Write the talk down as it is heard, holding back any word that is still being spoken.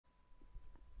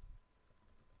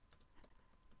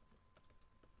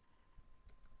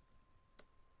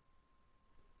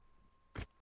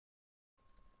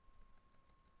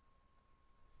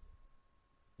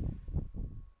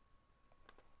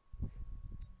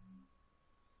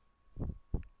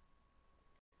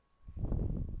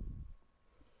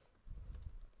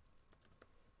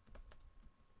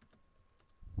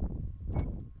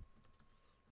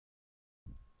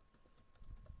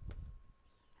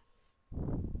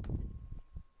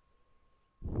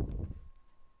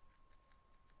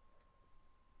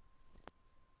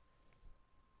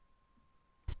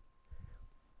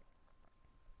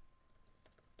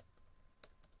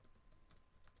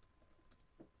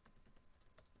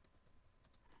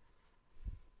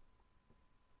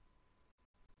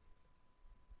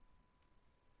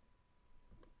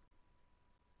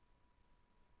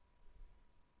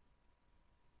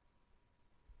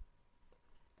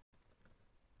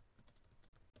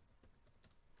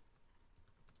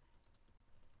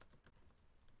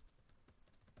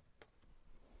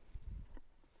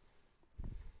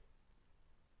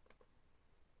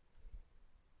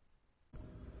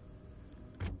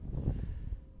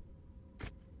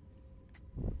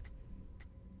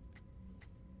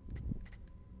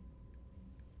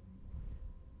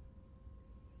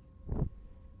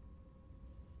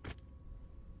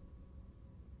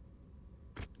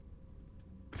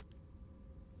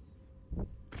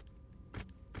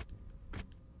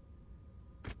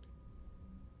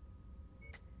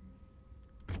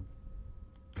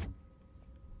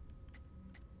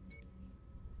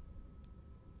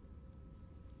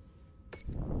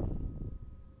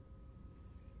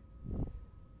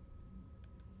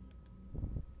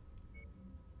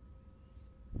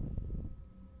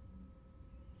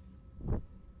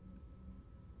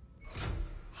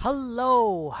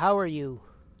Hello, how are you?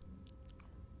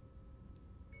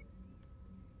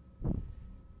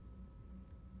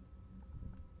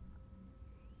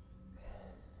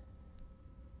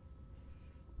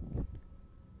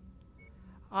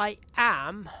 I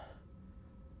am,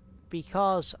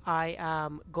 because I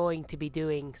am going to be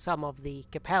doing some of the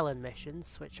Capellan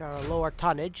missions, which are a lower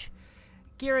tonnage,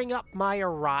 gearing up my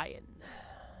Orion.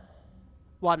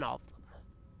 One of them.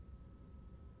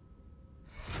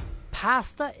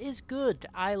 Pasta is good.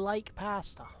 I like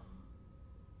pasta.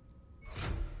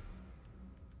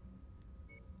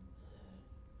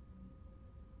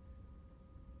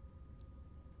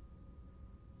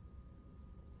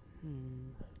 Hmm.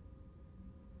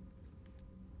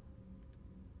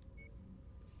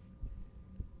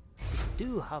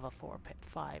 Do have a 4-pip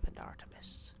 5 and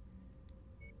Artemis.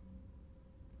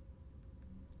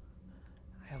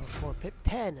 I have a 4-pip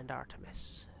 10 and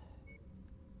Artemis.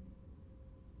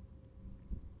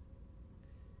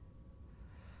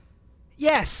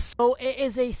 Yes, so it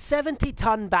is a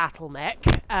 70-ton battle mech.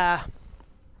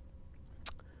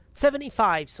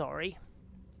 75, sorry.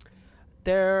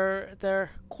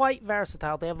 They're quite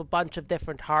versatile. They have a bunch of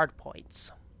different hard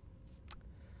points.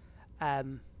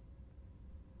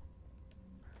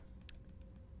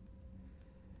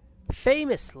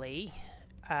 Famously,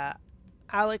 uh,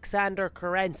 Alexander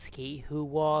Kerensky, who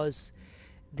was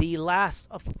the last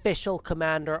official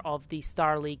commander of the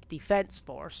Star League Defense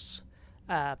Force,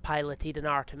 piloted an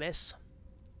Artemis,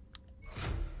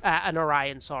 an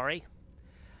Orion, sorry.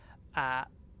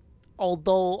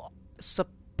 Although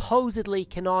supposedly,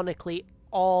 canonically,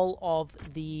 all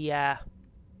of the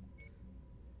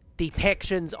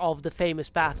depictions of the famous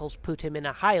battles put him in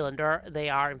a Highlander, they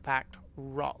are in fact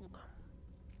wrong.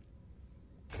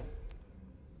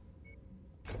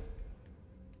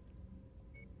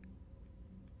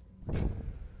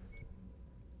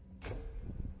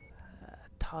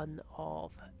 Ton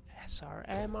of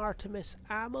SRM Artemis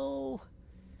ammo.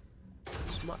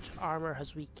 As much armor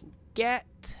as we can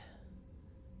get.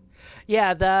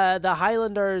 Yeah, the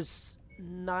Highlander's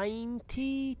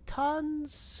 90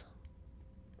 tons?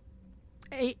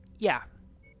 Yeah.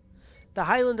 The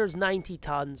Highlander's 90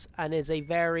 tons and is a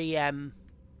very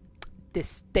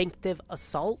distinctive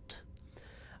assault.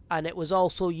 And it was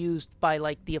also used by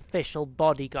like the official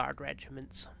bodyguard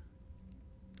regiments.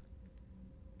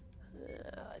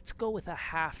 Let's go with a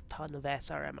half-ton of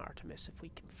SRM Artemis if we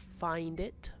can find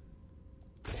it.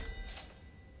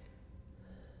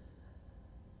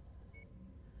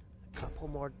 A couple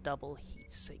more double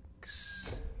heat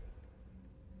sinks.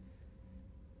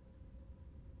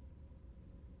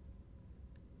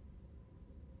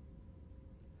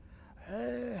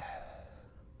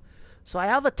 So I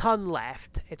have a ton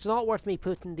left. It's not worth me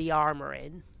putting the armor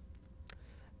in,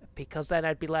 because then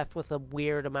I'd be left with a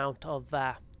weird amount of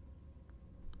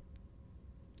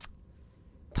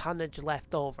tonnage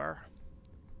left over.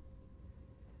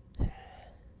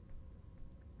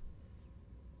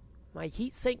 My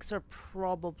heat sinks are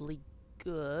probably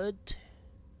good.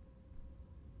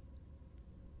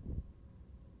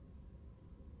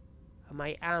 And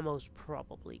my ammo's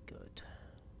probably good.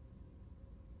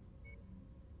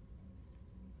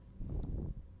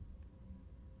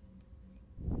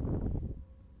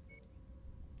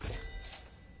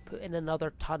 Put in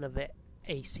another ton of it.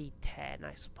 AC-10,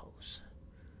 I suppose.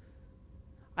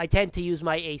 I tend to use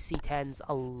my AC-10s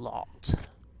a lot.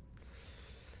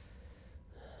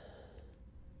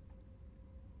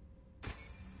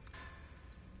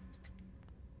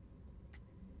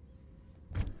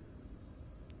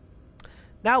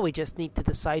 Now we just need to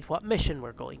decide what mission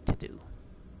we're going to do.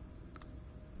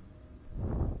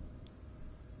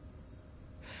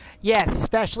 Yes,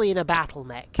 especially in a battle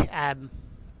mech.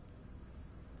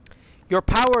 Your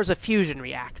power is a fusion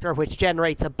reactor, which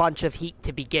generates a bunch of heat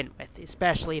to begin with,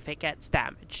 especially if it gets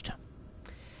damaged.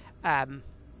 And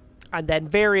then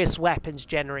various weapons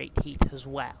generate heat as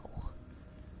well.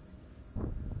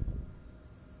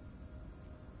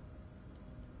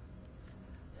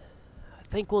 I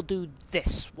think we'll do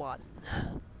this one.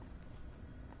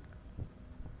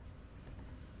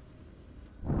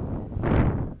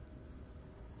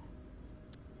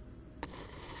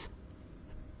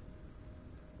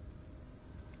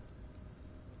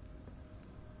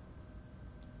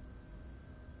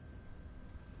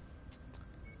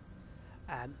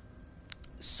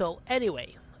 So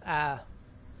anyway,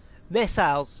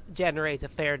 missiles generate a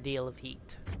fair deal of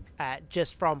heat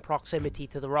just from proximity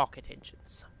to the rocket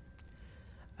engines.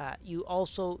 You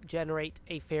also generate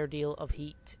a fair deal of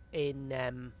heat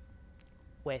in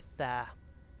with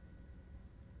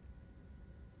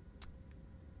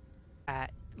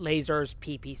lasers,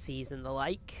 PPCs, and the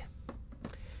like.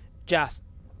 just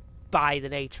by the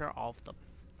nature of them.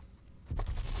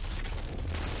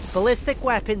 Ballistic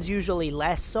weapons usually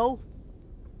less so.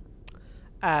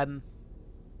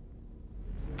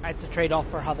 It's a trade-off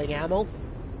for having ammo.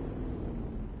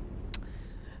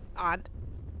 And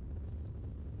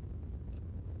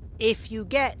if you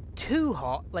get too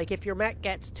hot, like if your mech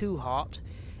gets too hot,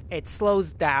 it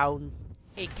slows down,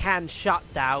 it can shut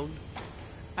down.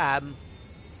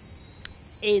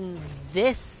 In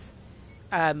this,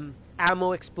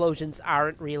 ammo explosions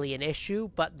aren't really an issue,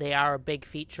 but they are a big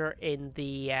feature in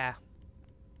the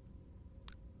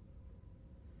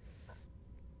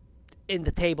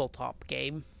tabletop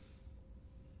game.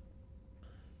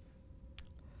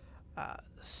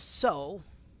 So,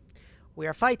 we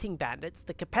are fighting bandits.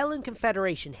 The Capellan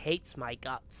Confederation hates my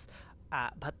guts,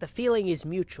 but the feeling is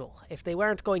mutual. If they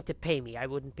weren't going to pay me, I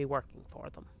wouldn't be working for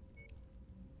them.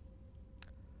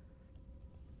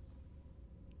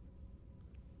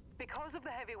 Because of the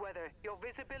heavy weather, your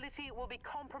visibility will be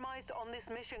compromised on this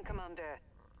mission, Commander.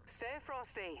 Stay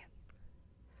frosty.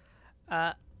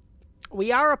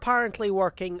 We are apparently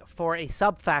working for a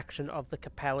sub-faction of the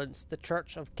Capellans, the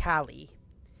Church of Kali.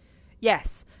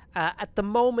 Yes, at the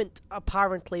moment,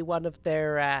 apparently one of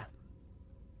their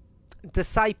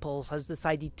disciples has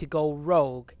decided to go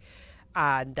rogue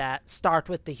and start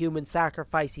with the human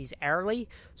sacrifices early.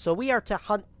 So we are to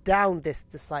hunt down this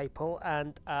disciple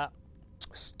and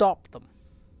stop them.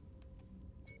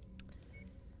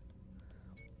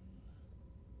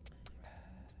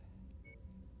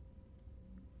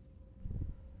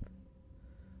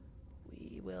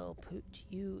 We will put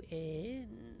you in.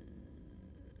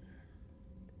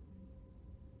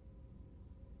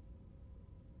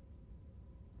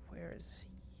 Where is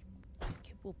he?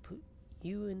 We'll put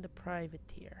you in the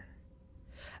privateer.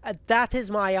 That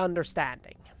is my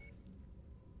understanding.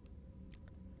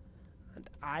 And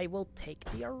I will take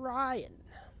the Orion.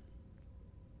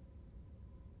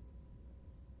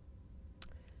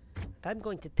 And I'm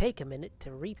going to take a minute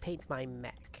to repaint my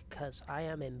mech, because I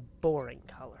am in boring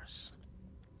colors.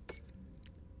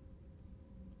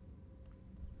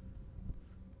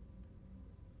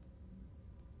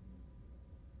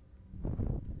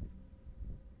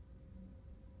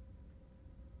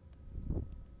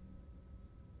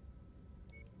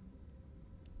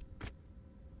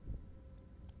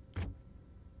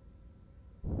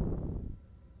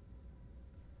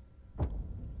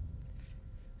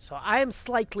 So I am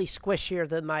slightly squishier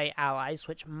than my allies,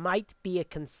 which might be a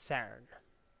concern.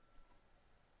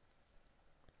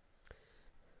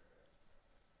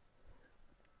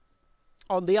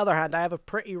 On the other hand, I have a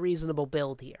pretty reasonable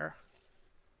build here.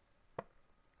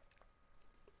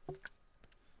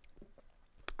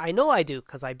 I know I do,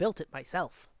 because I built it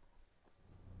myself.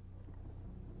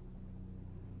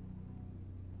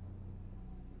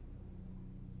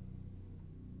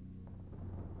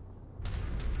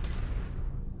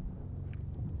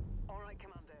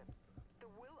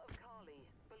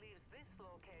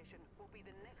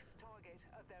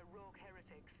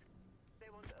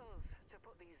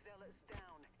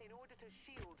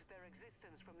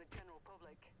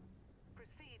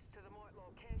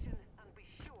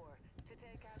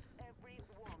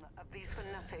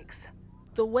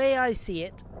 The way I see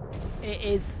it, it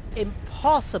is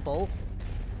impossible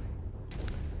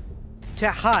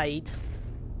to hide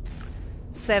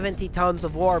 70 tons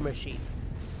of war machine.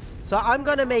 So I'm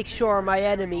going to make sure my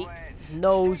enemy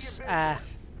knows... We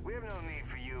have no need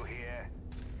for you here.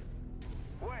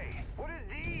 Wait, what are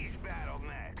these battle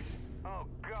mechs? Oh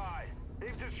God,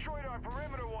 they've destroyed our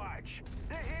perimeter watch.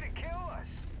 They're here to kill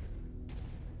us.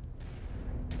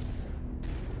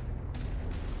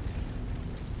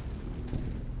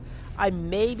 I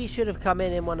maybe should have come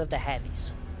in one of the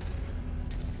heavies.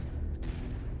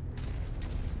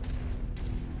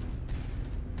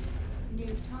 New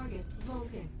target,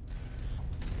 Vulcan.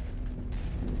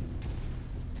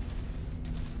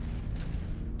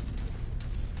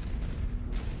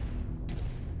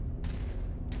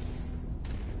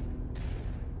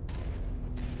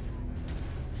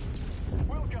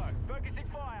 Wilco, focusing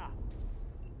fire.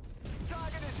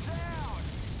 Target is down.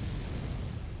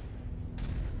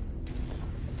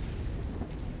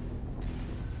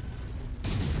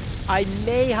 I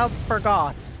may have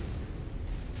forgot.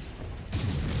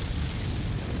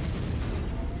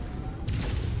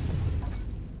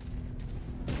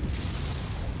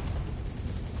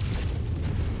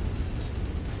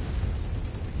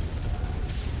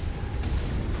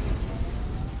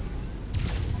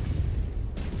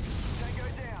 Tango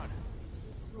down.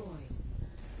 Destroyed.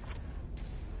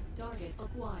 Target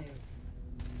acquired.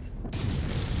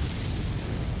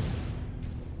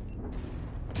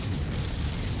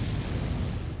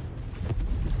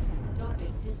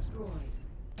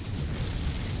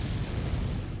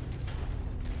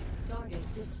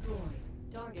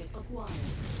 Target acquired.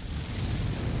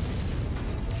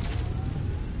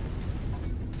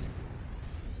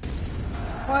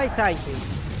 Why, thank you.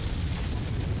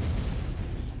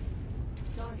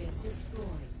 Target destroyed.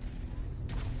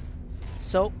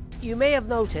 So, you may have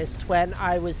noticed when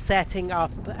I was setting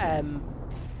up the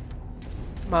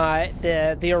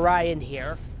Orion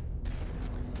here,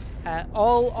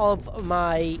 all of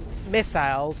my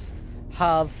missiles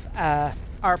have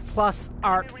are plus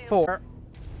Art 4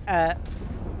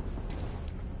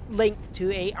 linked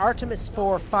to a Artemis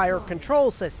 4 fire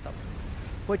control system,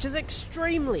 which is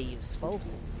extremely useful.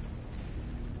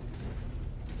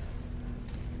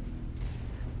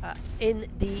 In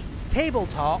the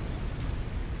tabletop,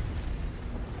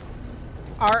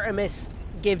 Artemis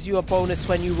gives you a bonus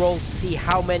when you roll to see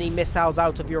how many missiles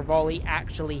out of your volley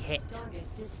actually hit.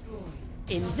 Target destroyed.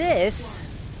 In this,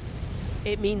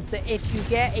 it means that if you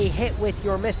get a hit with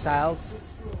your missiles,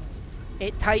 Destroyed.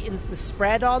 it tightens the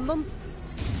spread on them.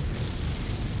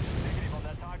 Negative on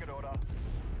that target order.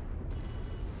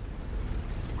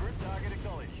 Group target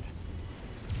acknowledged.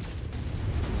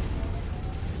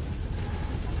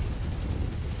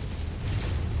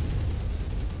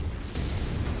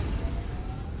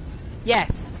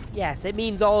 Yes, it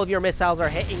means all of your missiles are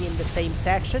hitting in the same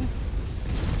section.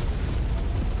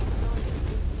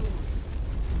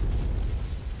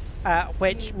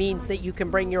 Which means that you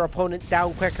can bring your opponent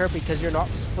down quicker because you're not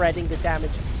spreading the damage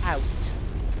out.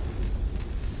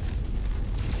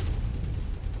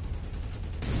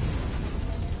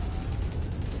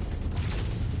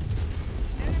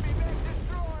 Enemy mech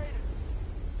destroyed.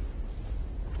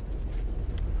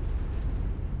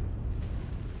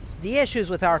 The issues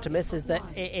with Artemis is that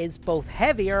it is both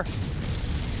heavier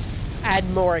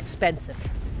and more expensive.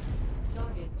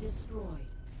 Target destroyed.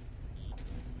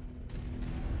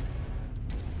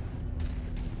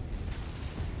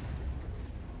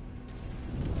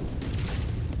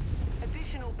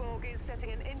 Additional bogies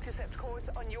setting an intercept course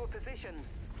on your position.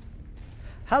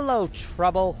 Hello,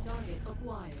 Trouble. Target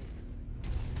acquired.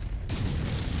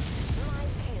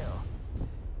 Blind kill.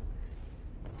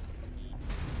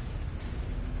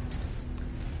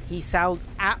 He sounds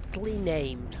aptly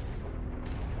named.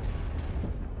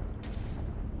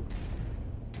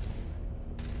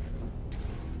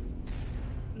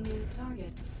 New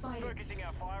target spider. Focusing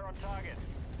our fire on target.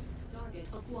 Target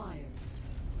acquired.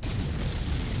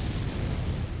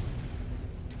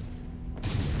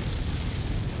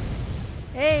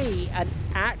 Hey, an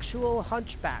actual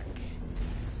hunchback.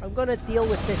 I'm gonna deal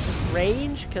with this at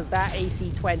range, because that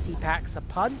AC-20 packs a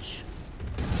punch.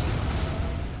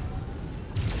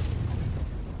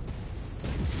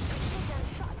 Precision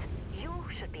shot. You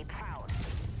should be proud.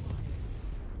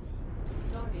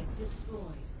 Target destroyed.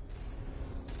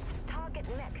 Target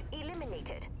mech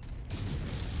eliminated.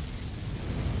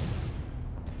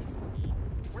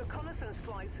 Reconnaissance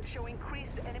flights show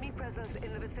increased enemy presence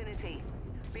in the vicinity.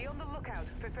 Be on the lookout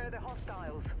for further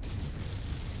hostiles.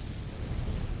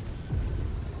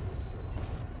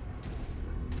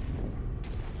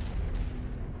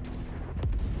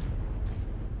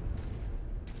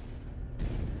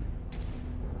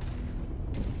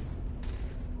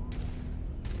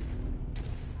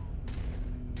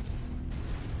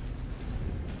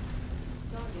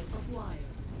 Target acquired.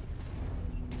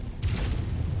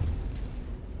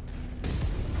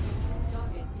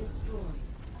 Target destroyed.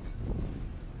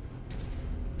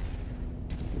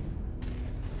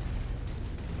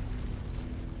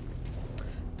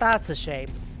 That's a shame.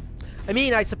 I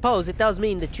mean, I suppose it does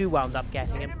mean that you wound up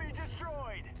getting him. Enemy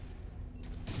destroyed.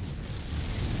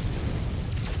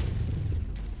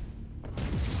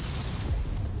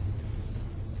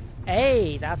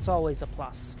 Hey, that's always a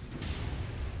plus.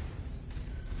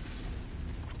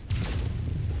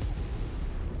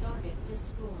 Target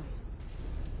destroyed.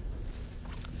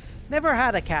 Never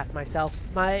had a cat myself.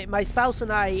 My spouse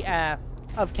and I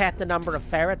have kept a number of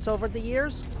ferrets over the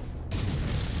years.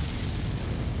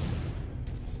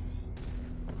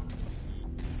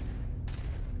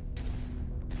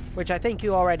 Which I think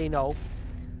you already know.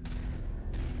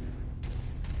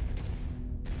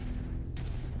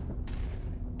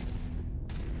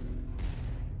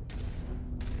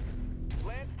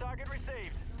 Lance target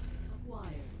received.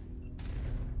 Acquired.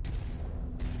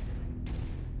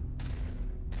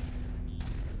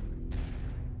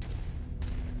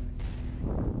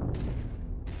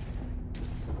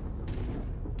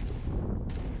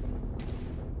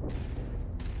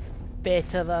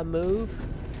 Bit of a move.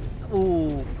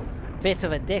 Ooh, bit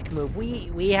of a dick move.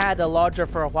 We had a lodger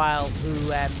for a while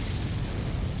who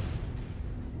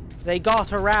they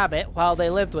got a rabbit while they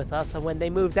lived with us, and when they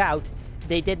moved out,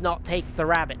 they did not take the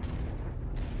rabbit.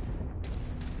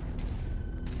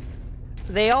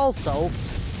 they also,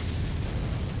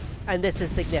 and this is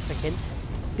significant,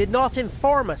 did not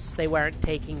inform us they weren't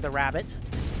taking the rabbit.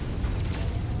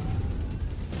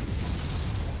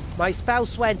 My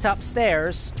spouse went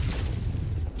upstairs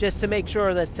just to make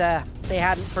sure that they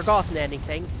hadn't forgotten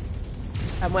anything,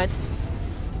 and went,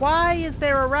 "Why is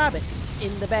there a rabbit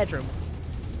in the bedroom?"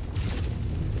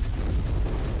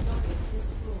 Target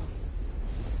destroyed.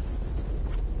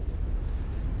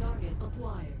 Target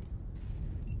acquired.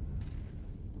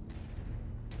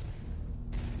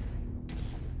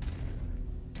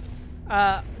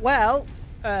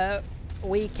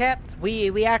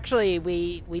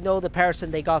 We know the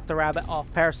person they got the rabbit off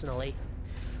personally.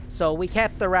 So we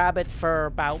kept the rabbit for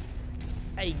about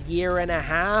a year and a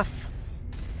half,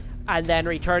 and then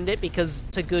returned it because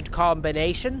it's a good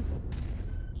combination.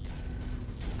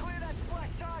 Clear that splash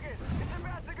target. It's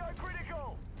about to go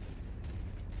critical.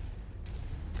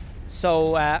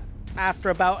 So after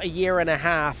about a year and a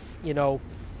half, you know,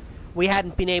 we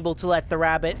hadn't been able to let the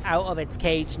rabbit out of its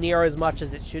cage near as much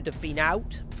as it should have been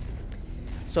out.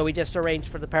 So we just arranged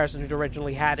for the person who'd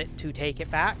originally had it to take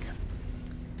it back.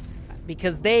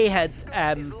 Because they had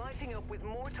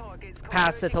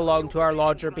passed it along to our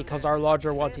lodger because our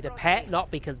lodger wanted a pet,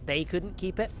 not because they couldn't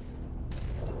keep it.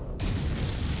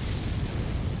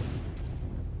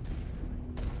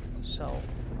 So...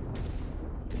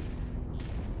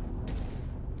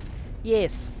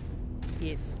 Yes.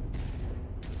 Yes.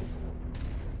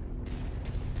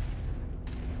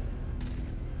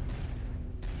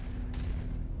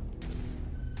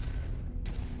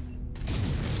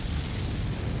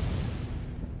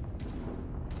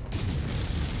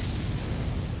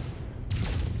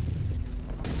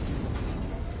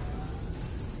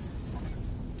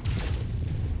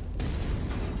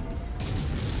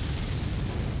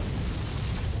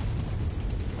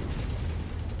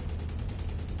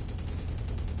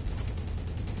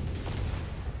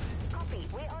 Copy.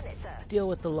 We're on it, sir. Deal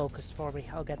with the locust for me.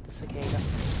 I'll get the cicada.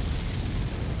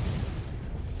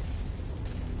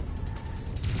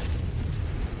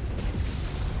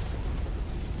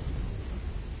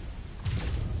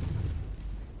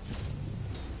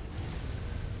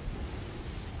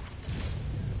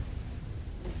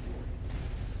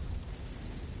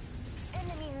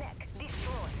 Enemy mech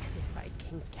destroyed. If I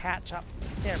can catch up.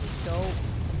 There we go.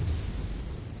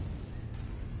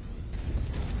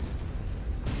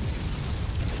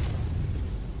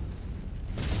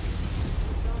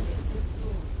 Target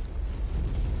destroyed.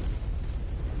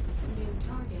 New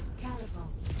target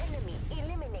catapult. Enemy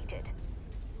eliminated.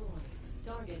 Destroyed.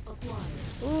 Target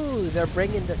acquired. Ooh, they're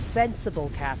bringing the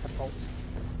sensible catapult.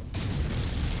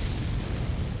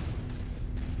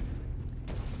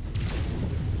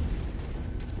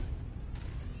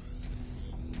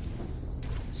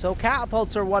 So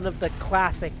catapults are one of the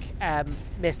classic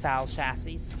missile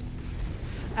chassis.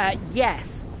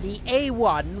 Yes, the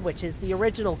A1, which is the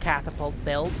original catapult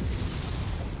build,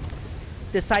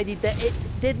 decided that it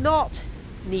did not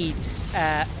need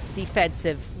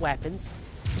defensive weapons.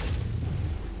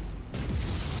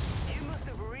 You must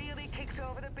have really kicked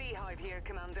over the beehive here,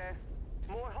 Commander.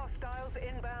 More hostiles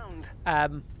inbound.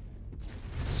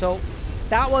 So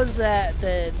that one's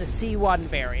the C1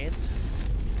 variant,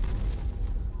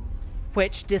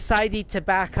 which decided to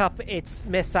back up its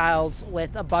missiles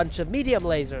with a bunch of medium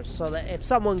lasers, so that if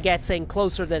someone gets in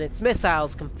closer than its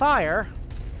missiles can fire,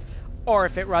 or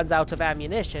if it runs out of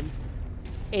ammunition,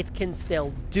 it can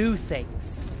still do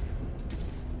things.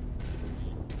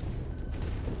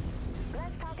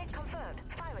 Last target confirmed.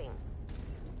 Firing.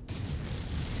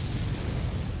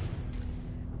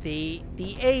 The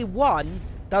A1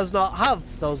 does not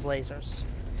have those lasers.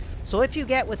 So if you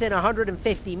get within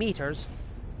 150 meters,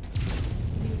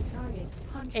 New target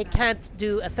hunchback. it can't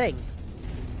do a thing.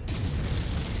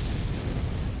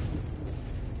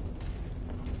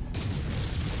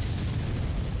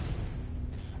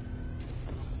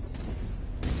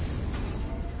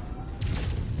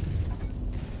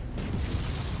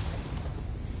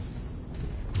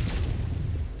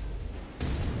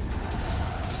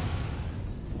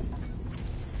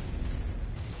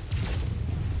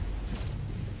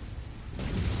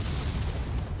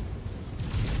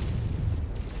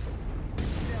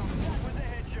 Now, that was a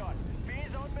headshot.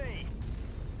 Fears on me.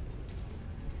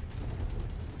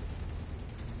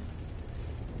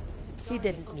 He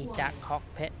didn't need that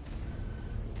cockpit.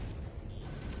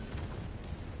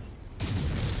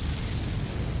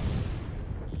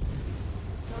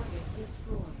 Target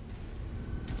destroyed.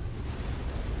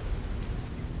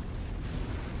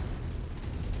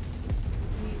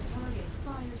 New target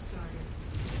fire starter.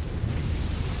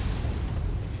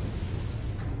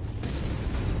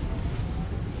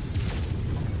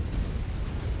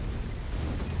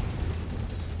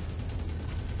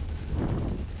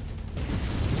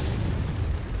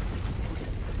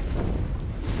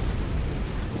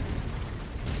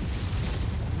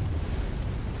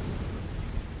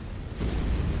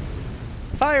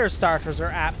 fire starters are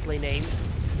aptly named.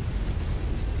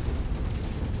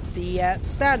 The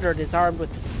standard is armed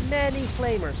with many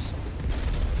flamers.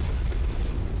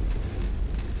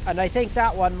 And I think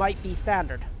that one might be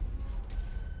standard.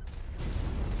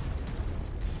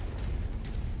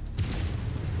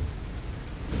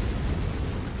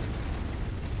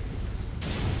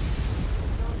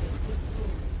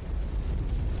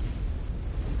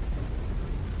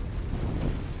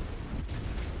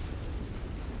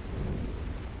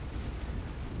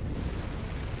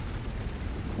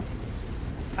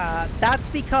 That's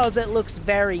because it looks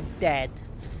very dead.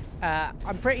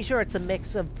 I'm pretty sure it's a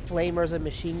mix of flamers and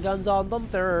machine guns on them.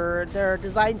 They're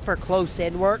designed for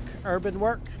close-in work, urban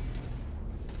work.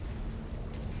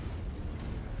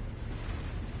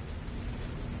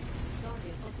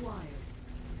 Target acquired.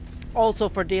 Also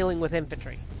for dealing with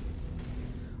infantry,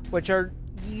 which are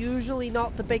usually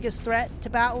not the biggest threat to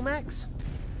battle mechs.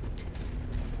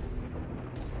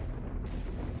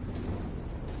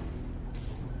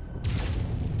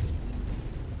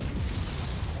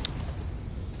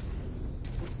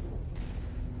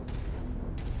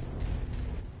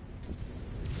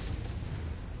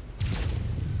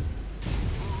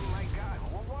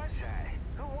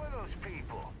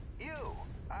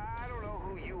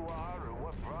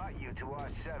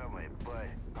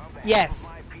 Yes.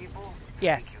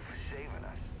 Yes.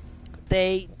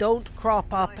 They don't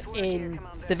crop up in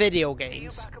the video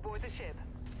games,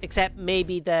 except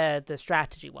maybe the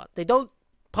strategy one. They don't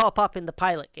pop up in the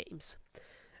pilot games,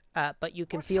 but you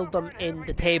can field them in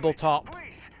the tabletop.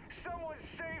 Please, someone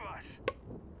save us.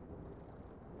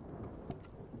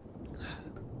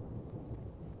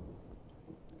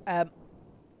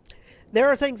 There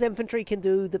are things infantry can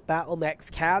do that battle mechs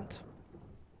can't,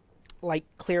 like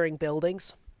clearing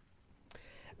buildings.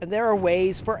 And there are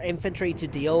ways for infantry to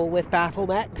deal with battle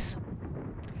mechs.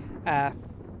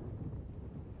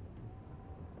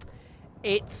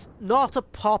 It's not a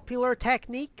popular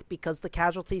technique because the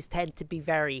casualties tend to be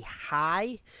very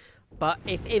high. But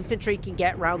if infantry can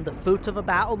get round the foot of a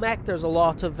battle mech, there's a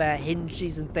lot of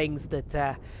hinges and things that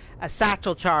a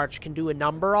satchel charge can do a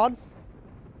number on.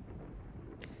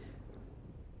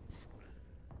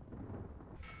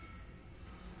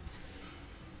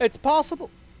 It's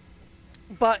possible.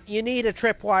 But you need a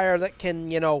tripwire that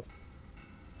can,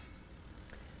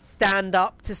 stand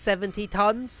up to 70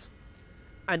 tons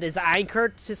and is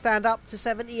anchored to stand up to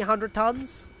 70, 100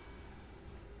 tons.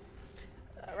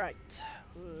 Right.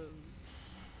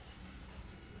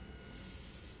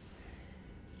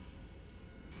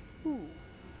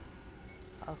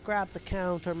 I'll grab the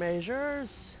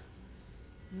countermeasures.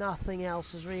 Nothing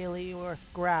else is really worth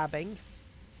grabbing.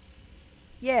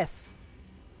 Yes.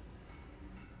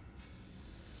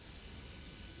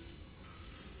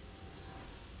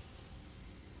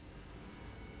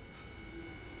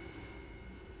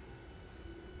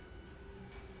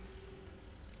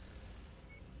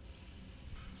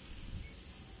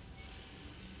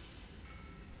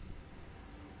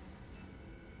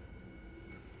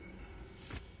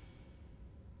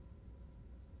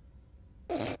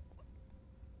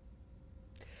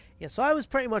 Yeah, so I was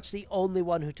pretty much the only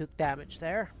one who took damage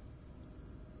there.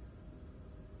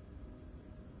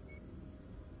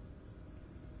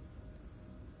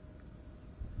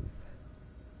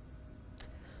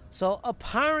 So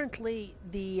apparently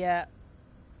the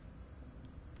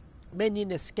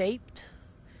minion escaped.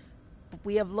 But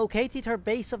we have located her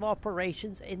base of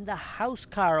operations in the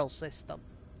Housecarl system.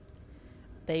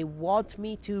 They want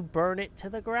me to burn it to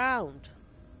the ground.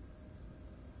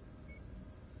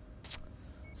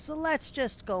 So let's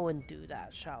just go and do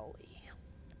that, shall we?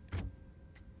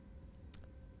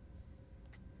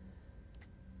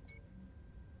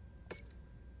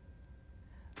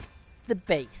 The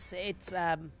base. It's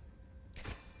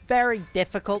very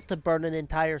difficult to burn an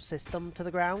entire system to the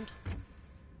ground.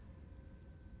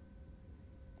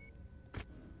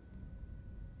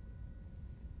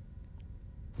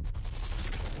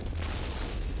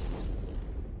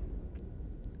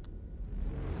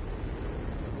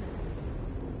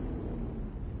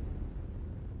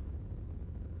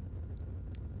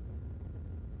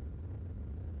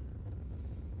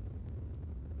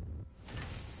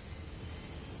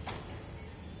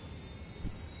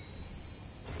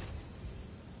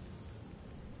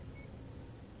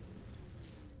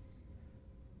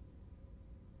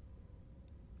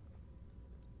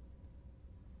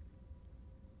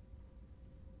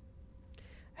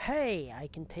 Hey, I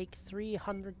can take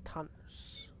 300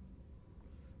 tonners.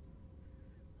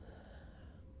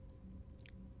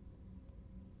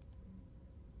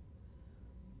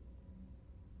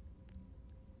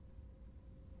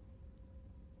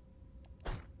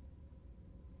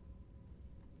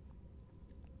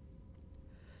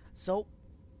 So,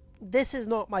 this is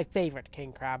not my favorite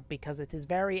king crab because it is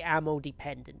very ammo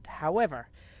dependent. However,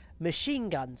 machine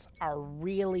guns are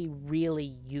really,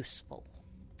 really useful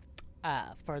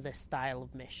for this style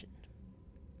of mission.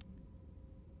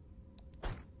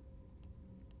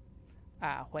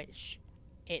 Which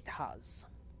it has.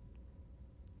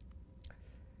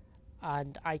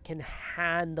 And I can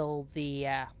handle the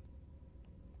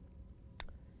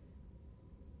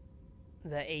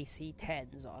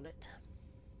AC-10s on it.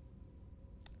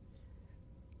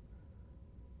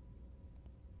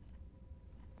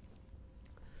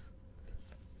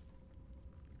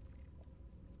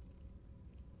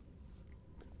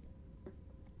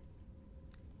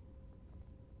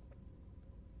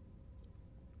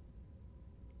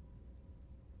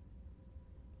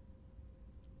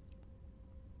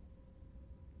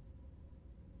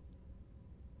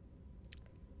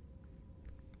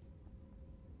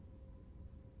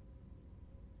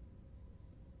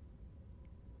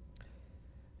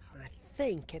 I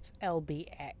think it's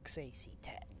LBX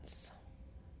AC-10s.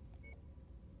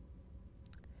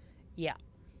 Yeah.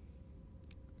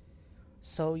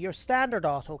 So your standard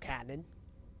autocannon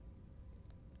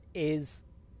is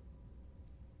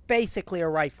basically a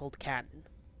rifled cannon.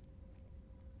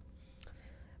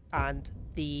 And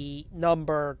the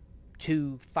number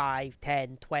 2, 5,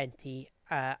 10, 20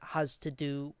 has to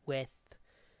do with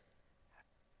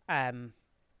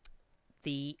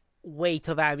the weight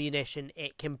of ammunition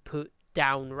it can put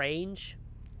downrange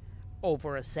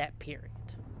over a set period.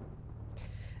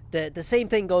 The same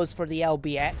thing goes for the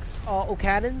LBX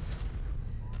autocannons,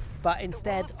 but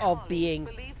instead of being...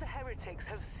 believe the heretics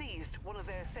have seized one of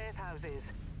their safe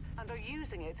houses and are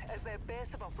using it as their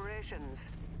base of operations.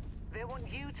 They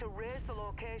want you to raise the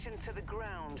location to the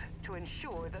ground to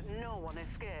ensure that no one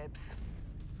escapes.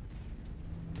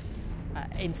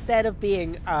 Instead of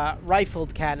being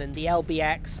rifled cannon, the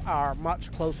LBX are much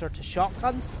closer to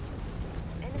shotguns.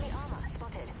 Enemy armor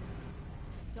spotted.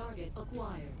 Target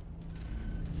acquired.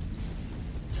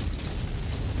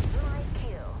 Live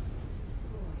kill.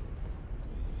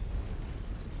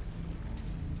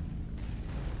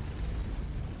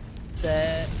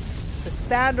 Destroyed. The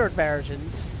standard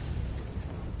versions...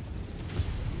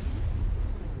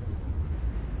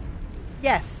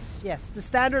 Yes, the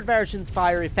standard versions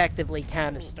fire effectively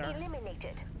canister,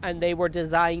 Eliminated. and they were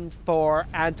designed for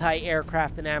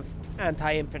anti-aircraft and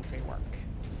anti-infantry work.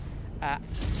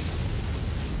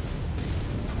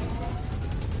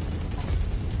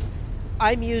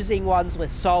 I'm using ones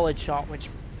with solid shot, which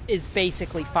is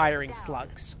basically firing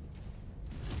slugs.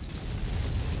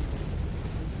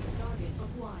 Target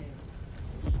acquired.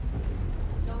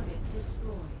 Target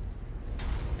destroyed.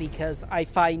 Because I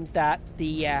find that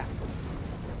the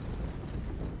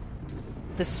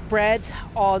spread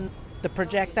on the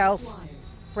projectiles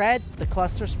spread, the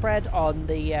cluster spread on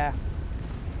the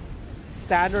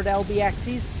standard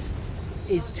LBXs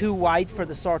is too wide for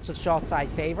the sorts of shots I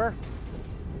favor.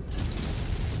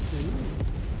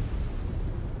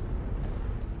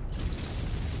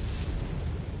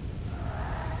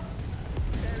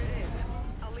 There it is.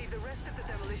 I'll leave the rest of the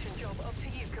demolition job up to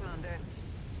you, Commander.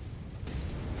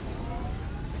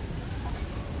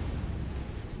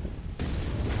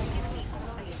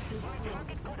 Target destroyed.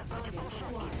 Target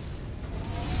acquired.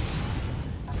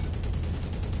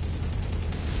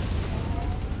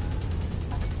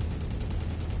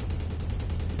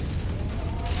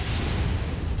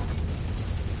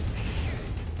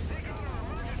 They got our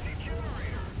emergency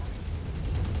generator.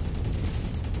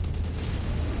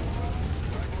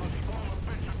 I've lost all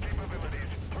offensive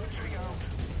capabilities. Pushing out.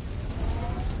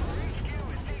 Our HQ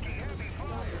is taking heavy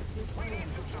fire. We need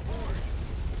some support.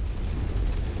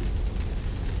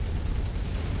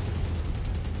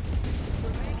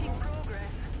 We're making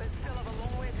progress, but still have a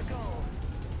long way to go.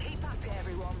 Keep at it,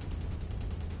 everyone.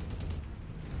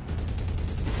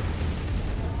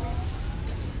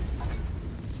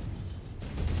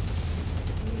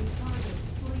 New target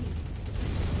fleet.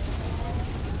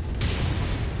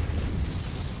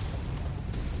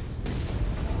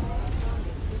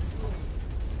 Target destroyed.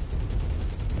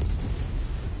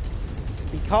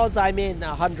 Because I'm in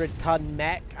a 100-ton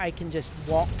mech, I can just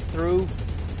walk through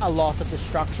a lot of the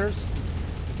structures.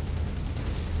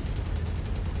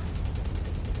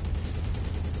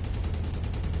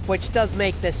 Which does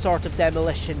make this sort of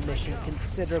demolition mission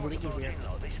considerably easier.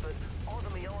 Like this, but either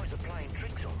my eyes are playing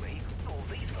tricks on me, or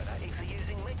these fanatics are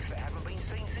using mechs that haven't been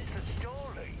seen since the Star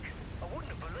League. I wouldn't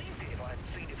have believed it if I hadn't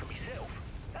seen it for myself.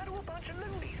 How do a bunch of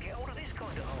loonies get hold of this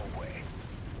kind of hardware?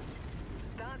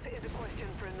 That is a question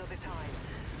for another time.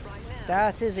 Right now,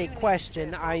 That is a you need to question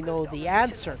stay I know focused on the mission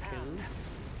answer at hand. to.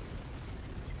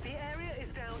 The area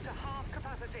is down to half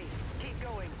capacity.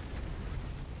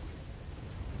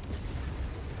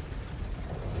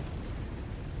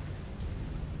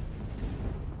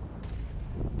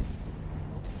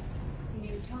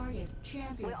 Target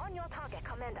champion. We're on your target,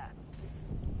 Commander.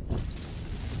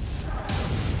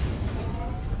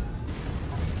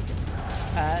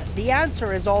 The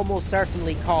answer is almost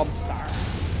certainly Comstar,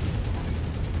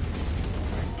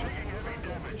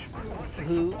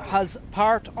 who has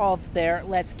part of their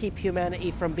let's keep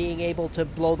humanity from being able to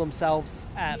blow themselves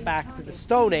back to the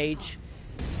Stone Age,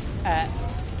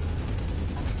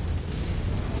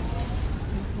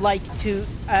 like to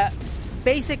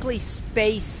basically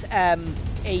space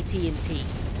AT&T.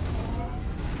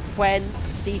 When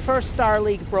the first Star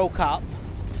League broke up,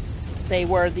 they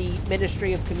were the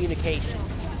Ministry of Communication.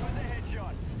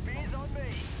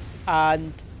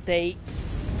 And they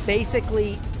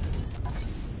basically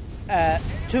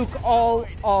took all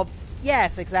of...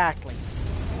 Yes, exactly.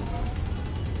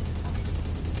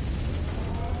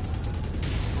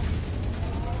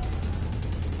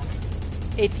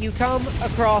 If you come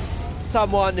across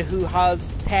someone who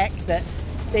has tech that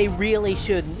they really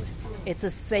shouldn't, it's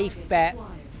a safe bet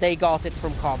they got it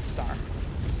from Comstar.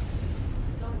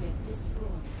 Target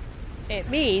destroyed. It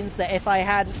means that if I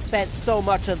hadn't spent so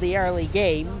much of the early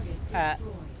game Target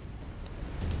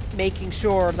destroyed. making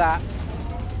sure that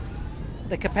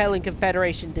the Capellan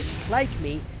Confederation didn't like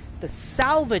me, the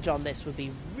salvage on this would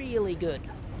be really good.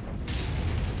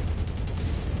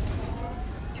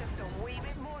 Just a wee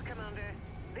bit more, Commander.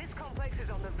 This complex is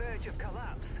on the verge of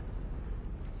collapse.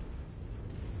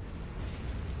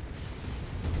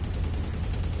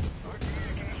 Our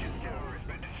communications tower has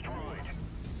been destroyed.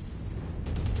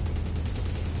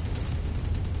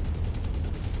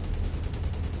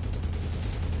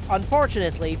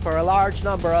 Unfortunately, for a large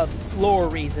number of lore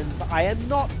reasons, I am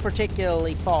not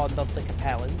particularly fond of the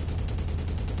Capellans.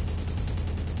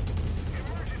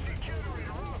 Emergency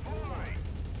generator offline.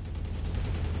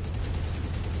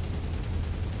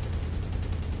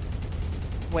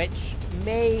 Which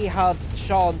may have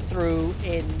shone through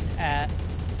in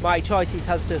my choices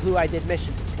as to who I did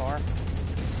missions for.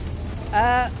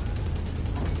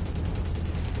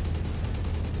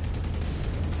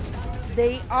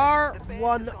 They are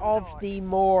one of the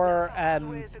more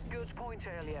Raised a good point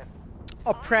earlier.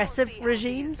 oppressive I don't see how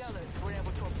regimes. these fellas were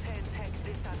able to obtain tech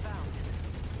this advanced.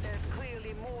 There's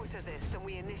clearly more to this than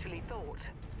we initially thought.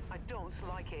 I don't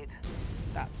like it.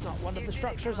 That's not one of You the did it,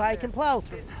 structures I Commander. can plow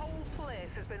through. This whole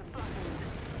place has been flattened.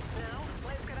 Now,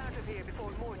 let's get out of here before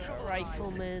more A trouble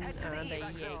rifleman arrives. Head to the and a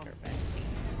evac zone. Jaegerbeck.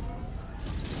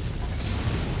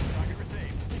 Target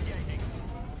received. Engaging.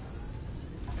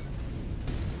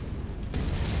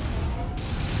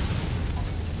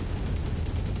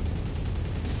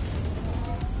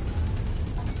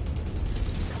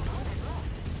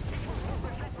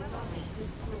 Target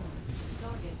destroyed.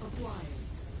 Target acquired.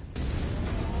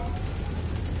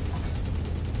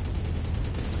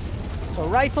 So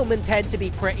riflemen tend to be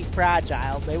pretty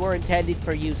fragile. They were intended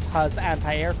for use as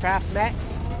anti-aircraft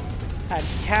mechs and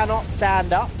cannot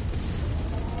stand up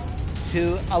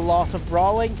to a lot of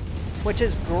brawling, which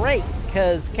is great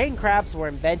because king crabs were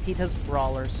invented as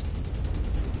brawlers.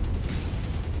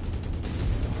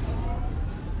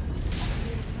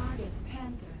 New target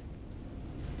Panther.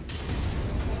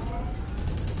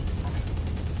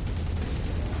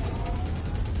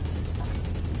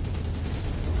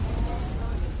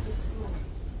 Target destroyed.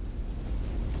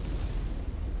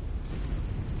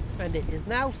 And it is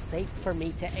now safe for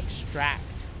me to extract.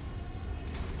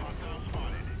 Hostile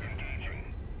spotted. Engaging.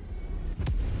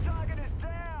 Target is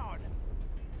down.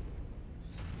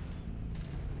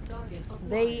 Target acquired.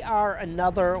 They are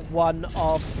another one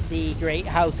of the great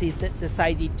houses that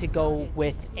decided to go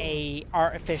with a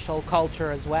artificial culture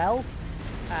as well.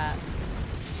 Target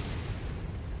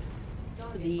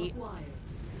the- acquired.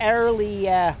 Early,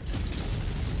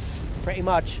 pretty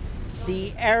much,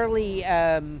 the early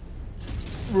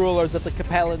rulers of the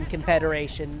Capellan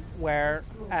Confederation were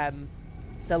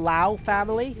the Lao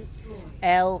family,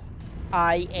 Destroyed.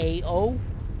 Liao,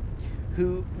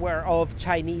 who were of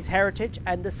Chinese heritage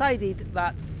and decided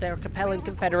that their Capellan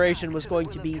Confederation was going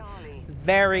to be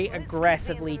very Let's keep the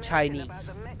aggressively information about Chinese.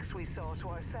 the mechs we saw to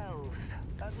ourselves,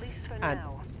 at least for And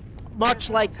now. much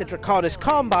They're like not the telling Draconis the tale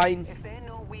Combine, if they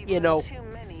know we've you learned know, too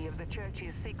many of the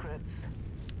church's secrets.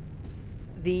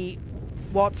 the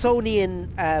Watsonian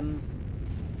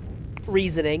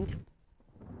reasoning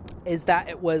is that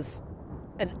it was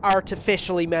an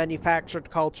artificially manufactured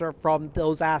culture from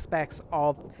those aspects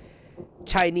of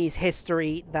Chinese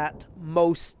history that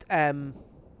most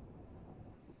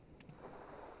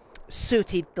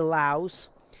suited the Laos.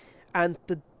 And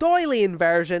the Doylean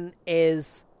version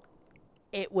is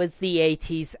it was the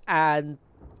 80s and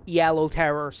Yellow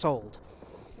Terror sold.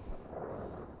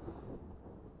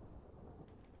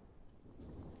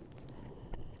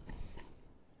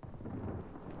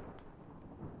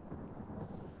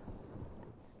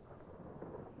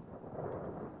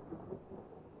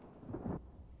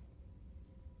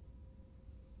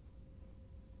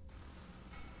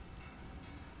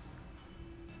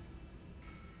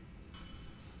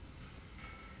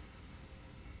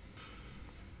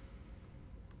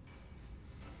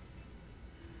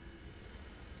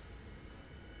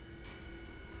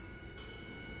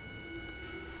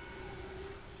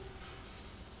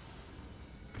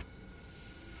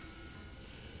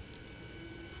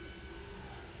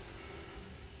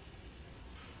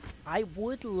 I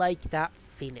would like that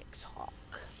Phoenix Hawk.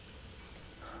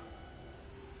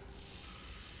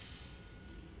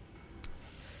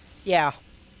 Yeah.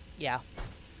 Yeah.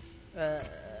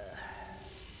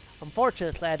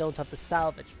 Unfortunately, I don't have the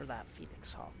salvage for that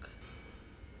Phoenix Hawk.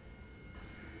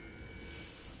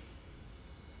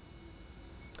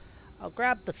 I'll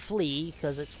grab the flea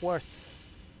because it's worth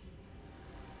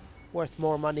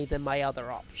more money than my other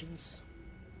options.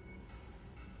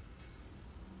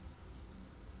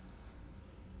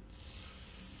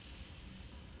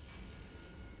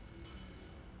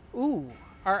 Ooh,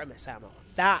 Artemis ammo.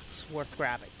 That's worth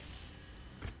grabbing.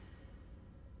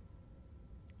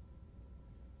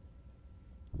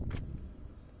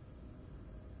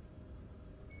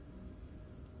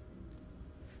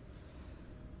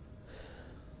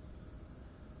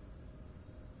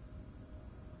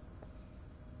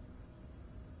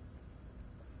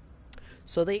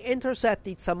 So they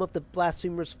intercepted some of the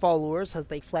Blasphemer's followers as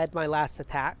they fled my last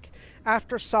attack.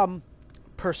 After some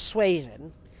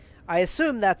persuasion, I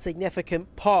assume that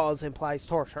significant pause implies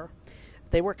torture,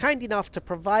 they were kind enough to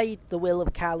provide the Will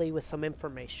of Kali with some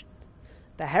information.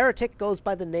 The heretic goes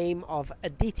by the name of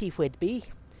Aditi Whidbey,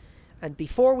 and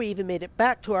before we even made it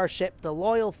back to our ship, the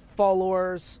loyal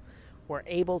followers were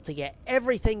able to get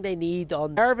everything they need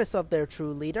on the service of their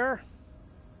true leader.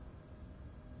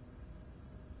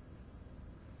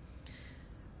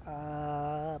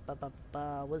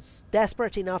 Was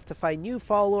desperate to find new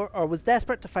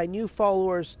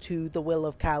followers to the Will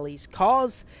of Kali's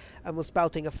cause, and was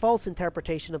spouting a false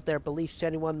interpretation of their beliefs to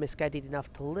anyone misguided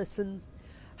enough to listen.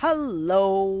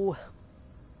 Hello.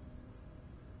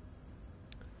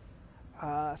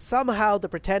 Somehow the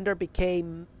pretender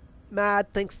became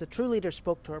mad, thinks the true leader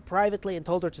spoke to her privately and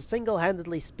told her to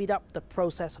single-handedly speed up the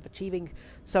process of achieving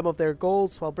some of their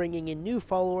goals while bringing in new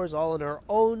followers all on her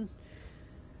own.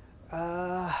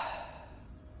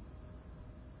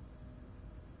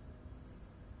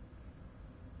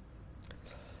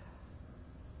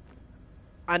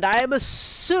 And I am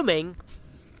assuming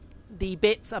the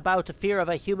bits about a fear of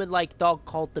a human-like dog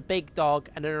called the Big Dog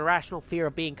and an irrational fear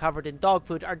of being covered in dog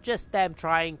food are just them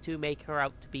trying to make her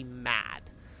out to be mad.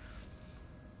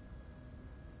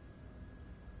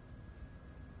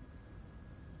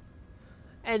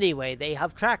 Anyway, they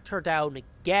have tracked her down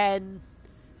again,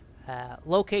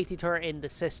 located her in the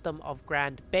system of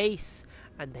Grand Base,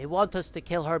 and they want us to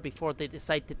kill her before they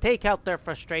decide to take out their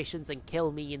frustrations and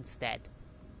kill me instead.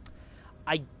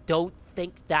 I don't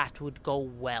think that would go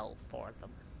well for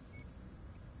them.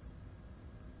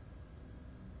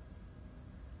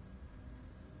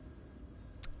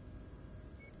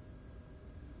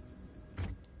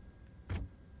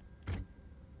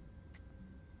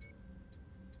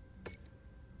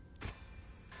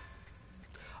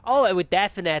 Oh, it would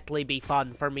definitely be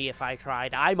fun for me if I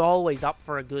tried. I'm always up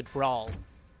for a good brawl.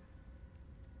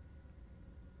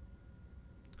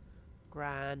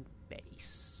 Grand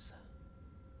Base.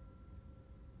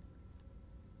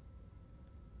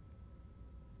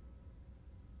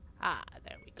 Ah,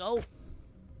 there we go.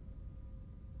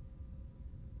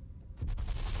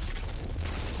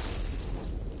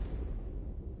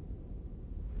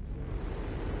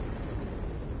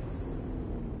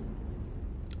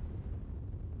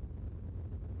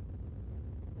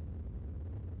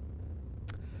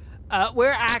 We're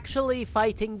actually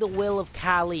fighting the Will of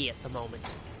Kali at the moment.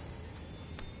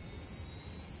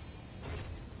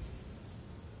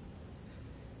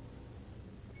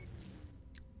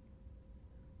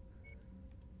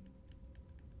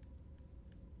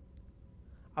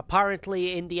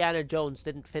 Apparently, Indiana Jones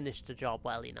didn't finish the job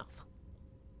well enough.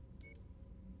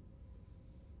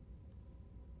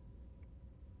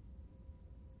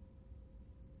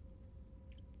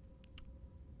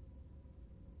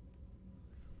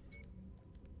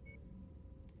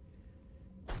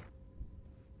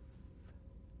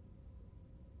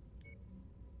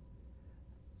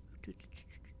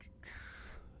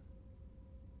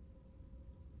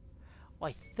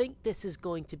 I think this is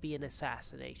going to be an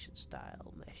assassination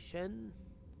style mission.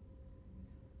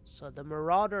 So the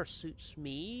Marauder suits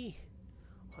me.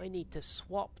 I need to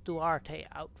swap Duarte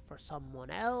out for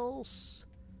someone else.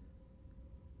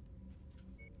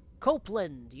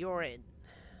 Copeland, you're in.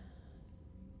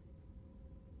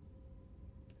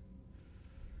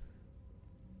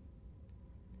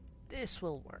 This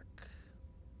will work.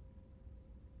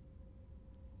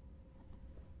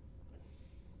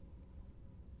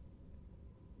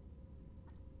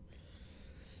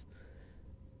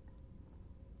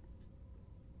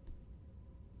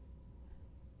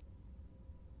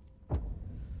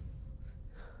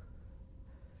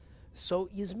 So,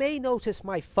 you may notice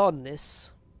my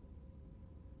fondness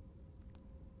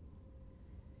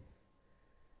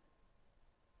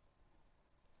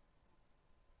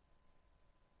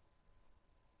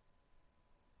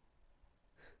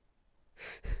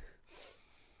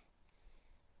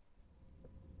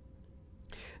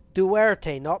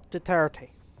Duerte, not Duterte.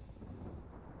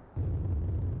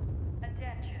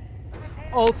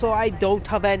 Also, I don't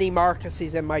have any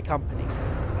Marcuses in my company.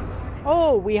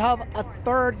 Oh, we have a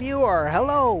third viewer.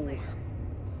 Hello.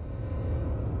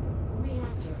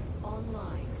 Reactor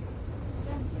online.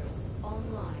 Sensors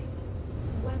online.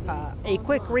 Weapons A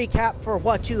quick online. recap for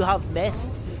what you have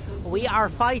missed. We are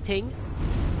fighting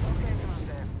Okay,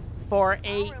 Commander. for Our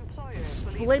a employers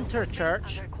splinter believe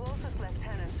church. and their closest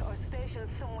lieutenants are stationed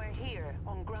somewhere here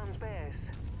on ground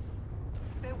base.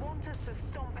 They want us to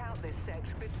stomp out this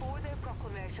sect before their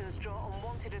proclamations draw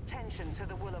unwanted attention to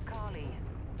the will of Kali.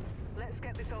 Let's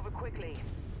get this over quickly.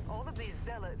 All of these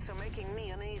zealots are making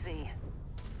me uneasy.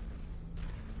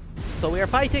 So we are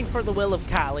fighting for the will of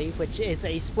Kali, which is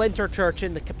a splinter church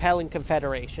in the Capellan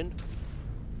Confederation.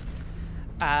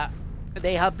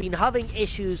 They have been having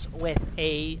issues with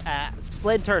a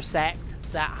splinter sect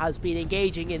that has been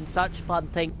engaging in such fun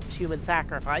things as human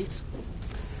sacrifice.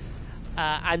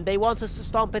 And they want us to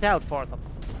stomp it out for them.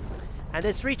 And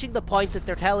it's reaching the point that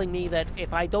they're telling me that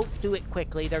if I don't do it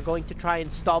quickly, they're going to try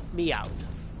and stomp me out.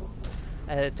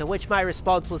 To which my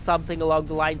response was something along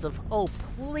the lines of, "Oh,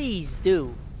 please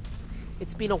do.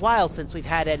 It's been a while since we've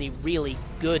had any really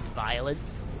good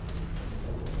violence."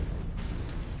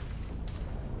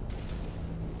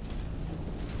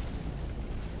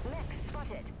 Mech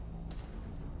spotted.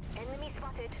 Enemy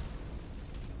spotted.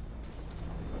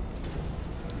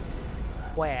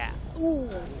 Where? Ooh.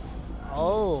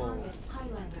 Oh. Target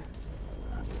Highlander.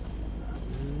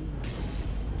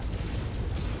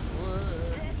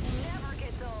 This never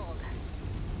gets old.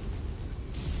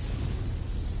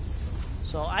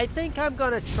 So I think I'm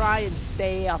gonna try and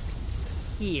stay up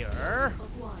here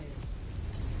Acquired.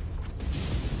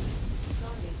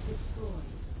 Target destroyed.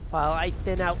 while I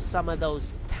thin out some of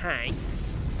those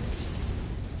tanks.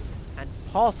 And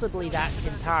possibly that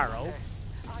Kintaro.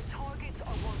 Our targets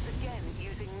are once again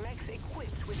using mechs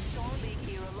equipped with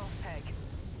Starleague era lost tech,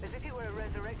 as if it were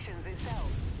Resurrections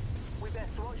itself. We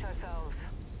best watch ourselves.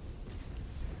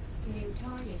 New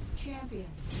target champion.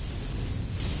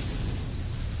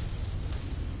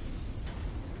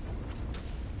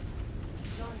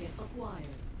 Target acquired.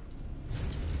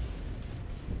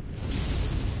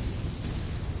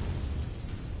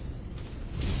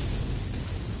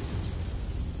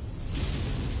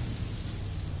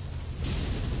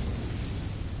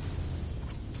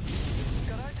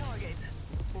 Got our target.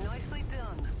 Nicely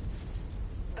done.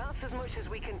 That's as much as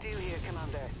we can do here,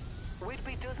 Commander.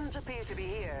 Whitby doesn't appear to be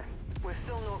here. We're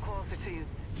still no closer to...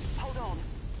 Hold on.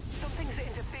 Something's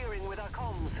interfering with our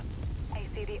comms. I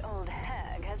see the old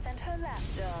hag has sent her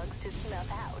lapdogs to smell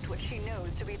out what she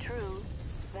knows to be true.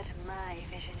 That my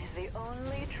vision is the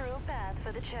only true path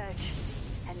for the church.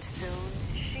 And soon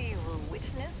she will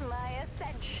witness my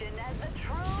ascension as the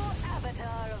true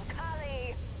avatar of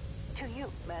Kali. To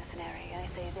you, mercenary, I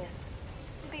say this.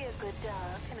 Be a good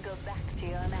dog and go back to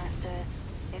your masters.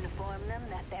 Inform them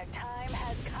that their time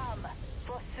has come,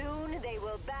 for soon they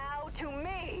will bow to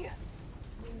me.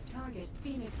 New target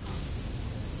Phoenix Hawk.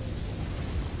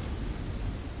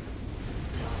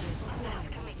 Target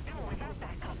acquired. Can we do without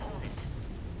that component?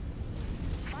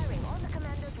 Firing on the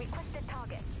commander's requested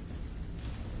target.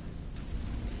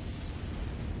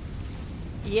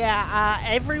 Yeah,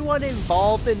 everyone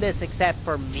involved in this except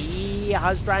for me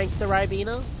has drank the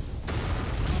Ribena.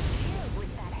 Killed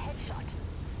with that headshot.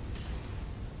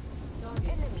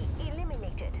 Target. Enemy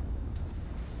eliminated.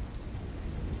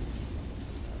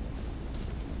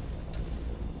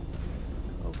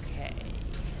 Okay.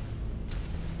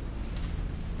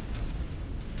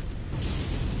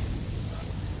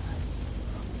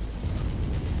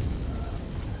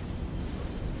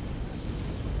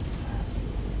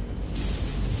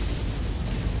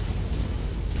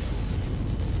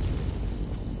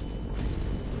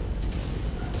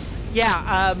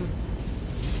 Yeah,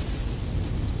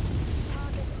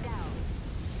 Target down.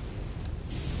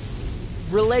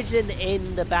 religion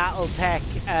in the Battletech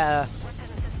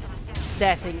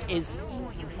setting is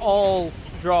all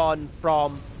drawn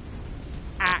from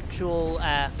actual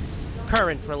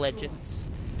current religions.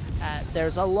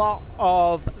 There's a lot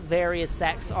of various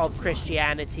sects of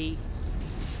Christianity.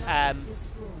 Destroyed.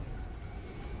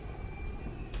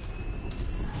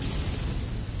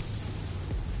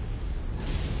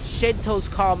 Shinto's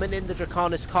common in the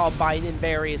Draconis Combine in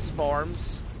various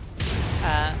forms.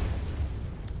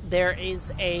 There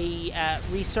is a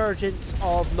resurgence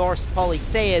of Norse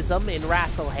polytheism in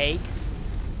Rasselhague,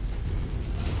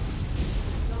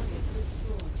 Target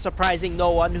destroyed. surprising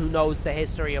no one who knows the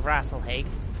history of Rasselhague.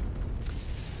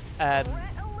 Threat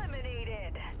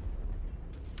eliminated.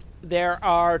 There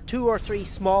are 2 or 3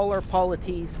 smaller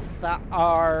polities that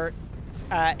are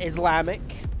Islamic.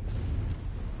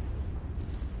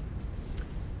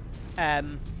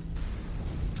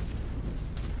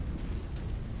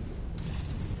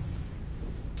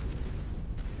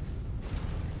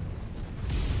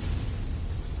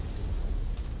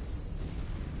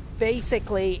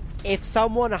 Basically, if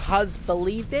someone has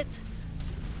believed it,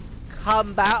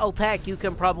 come Battletech, you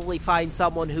can probably find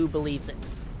someone who believes it.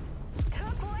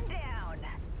 Took one down.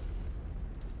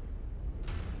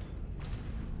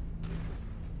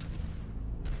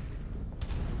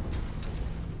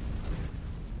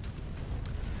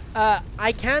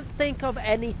 I can't think of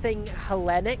anything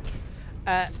Hellenic.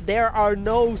 There are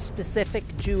no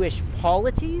specific Jewish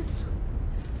polities,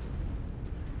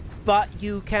 but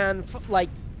you can, like,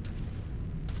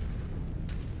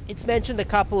 it's mentioned a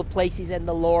couple of places in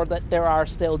the lore that there are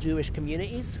still Jewish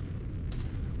communities.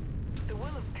 The will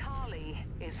of Kali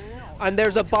is not. And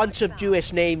there's a going to bunch of like Jewish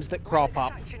that. names that crop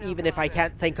up, Extraction even if I Commander.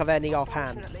 can't think of any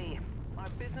offhand. Unfortunately, our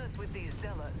business with these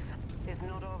zealots is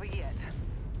not over yet.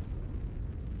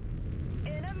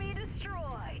 Enemy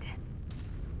destroyed.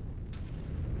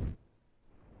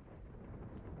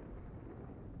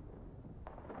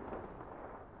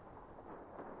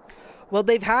 Well,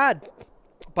 they've had,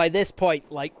 by this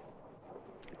point, like,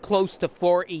 close to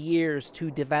 40 years to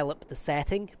develop the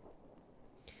setting.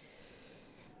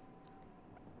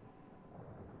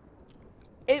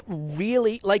 It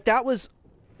really, like, that was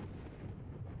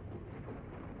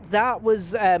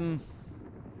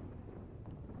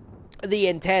the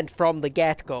intent from the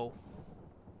get-go,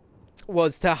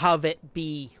 was to have it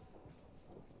be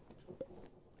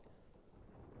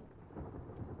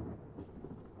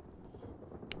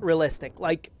realistic.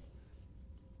 Like,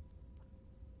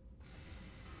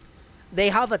 they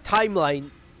have a timeline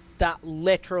that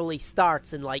literally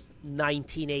starts in, like,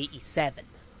 1987.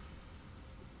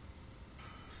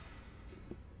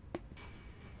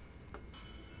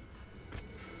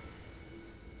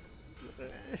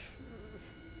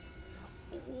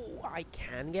 Ooh, I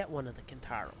can get one of the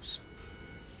Kintaros.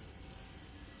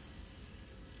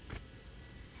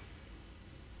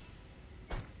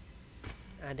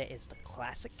 And it is the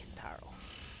classic Kintaro.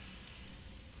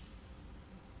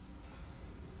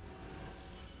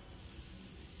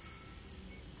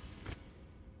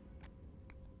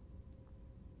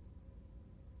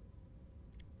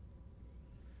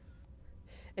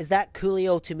 Is that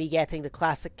Coolio to me getting the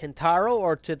classic Kintaro,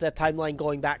 or to the timeline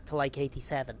going back to like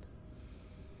 87?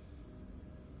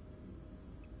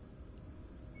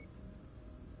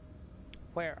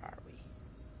 Where are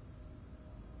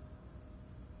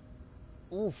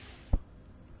we? Oof.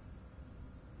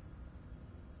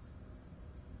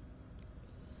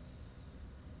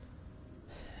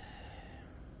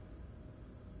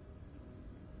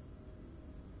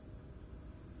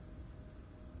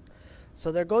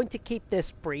 So they're going to keep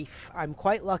this brief. I'm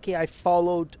quite lucky I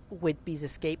followed Whitby's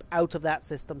escape out of that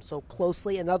system so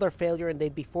closely. Another failure and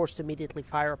they'd be forced to immediately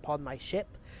fire upon my ship.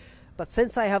 But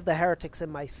since I have the heretics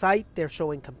in my sight, they're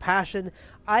showing compassion.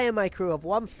 I and my crew have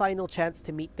one final chance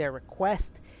to meet their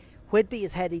request. Whitby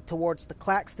is heading towards the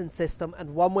Claxton system,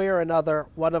 and one way or another,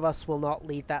 one of us will not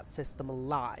leave that system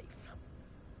alive.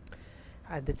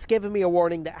 And it's given me a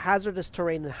warning that hazardous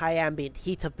terrain and high ambient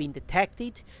heat have been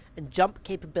detected, and jump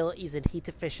capabilities and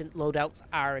heat-efficient loadouts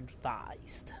are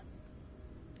advised.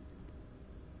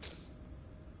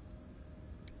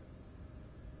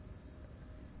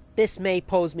 This may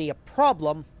pose me a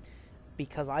problem,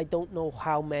 because I don't know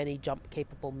how many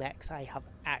jump-capable mechs I have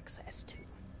access to.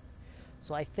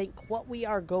 So I think what we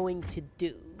are going to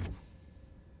do...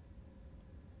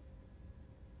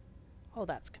 Oh,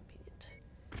 that's convenient.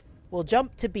 We'll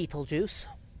jump to Beetlejuice.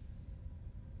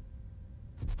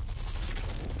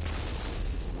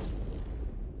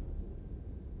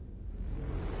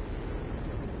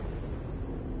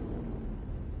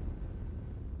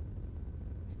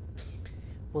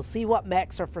 We'll see what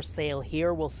mechs are for sale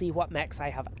here. We'll see what mechs I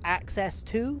have access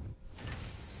to.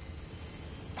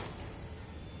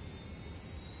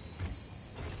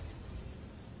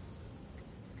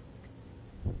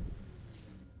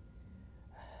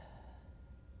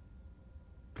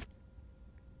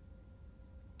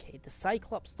 Okay, the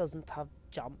Cyclops doesn't have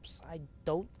jumps. I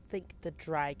don't think the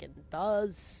Dragon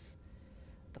does.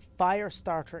 The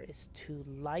Firestarter is too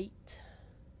light.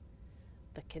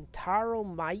 The Kintaro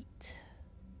might.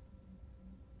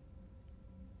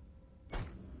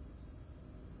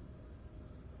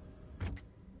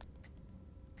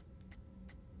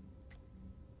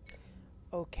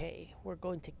 Okay, we're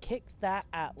going to kick that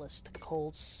Atlas to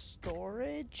cold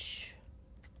storage.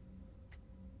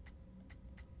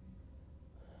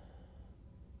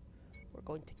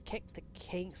 we're going to kick the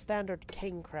standard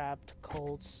king crab to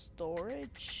cold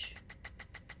storage.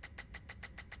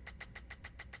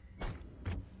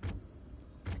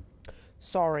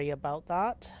 Sorry about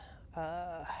that.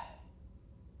 I'm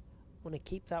going to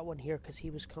keep that one here because he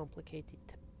was complicated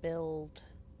to build.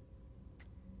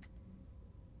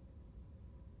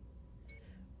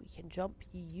 We can jump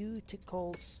you to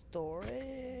cold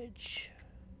storage.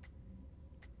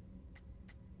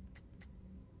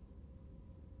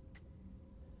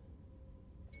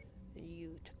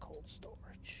 You to cold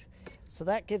storage. So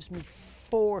that gives me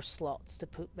 4 slots to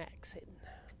put mechs in.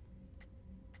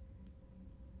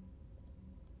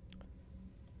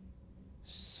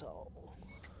 So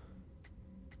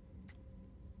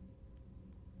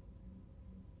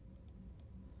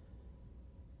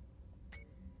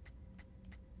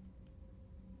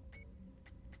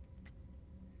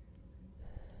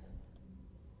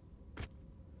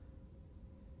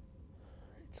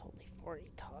it's only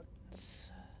 40 tons.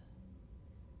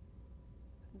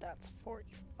 That's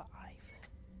 45.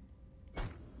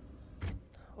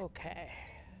 Okay.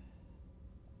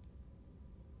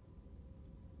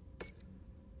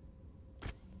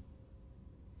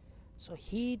 So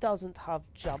he doesn't have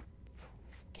jump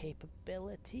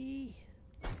capability.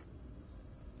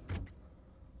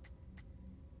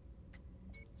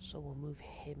 So we'll move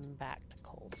him back to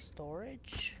cold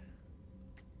storage.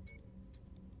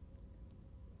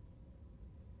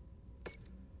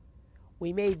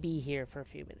 We may be here for a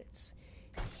few minutes.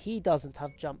 He doesn't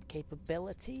have jump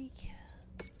capability.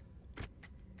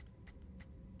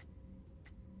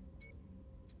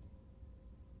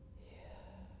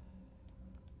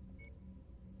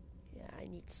 Yeah, I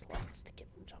need slots to give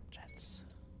him jump jets.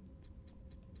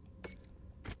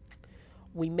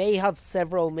 We may have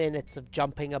several minutes of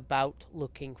jumping about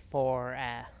looking for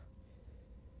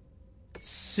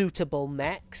suitable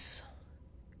mechs.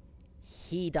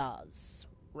 He does.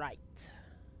 Right.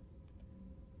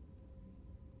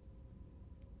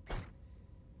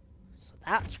 So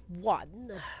that's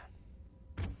one.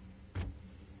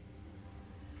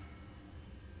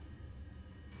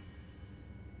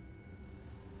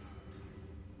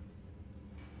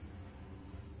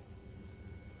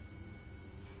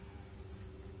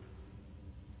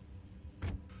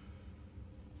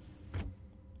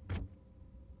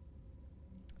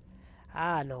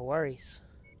 Ah, no worries.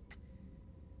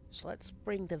 So let's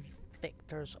bring the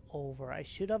victors over. I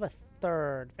should have a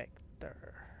third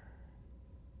victor.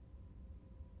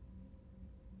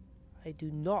 I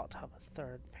do not have a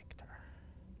third victor.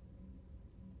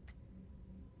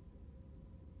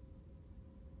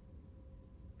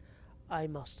 I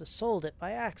must have sold it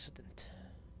by accident.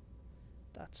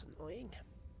 That's annoying.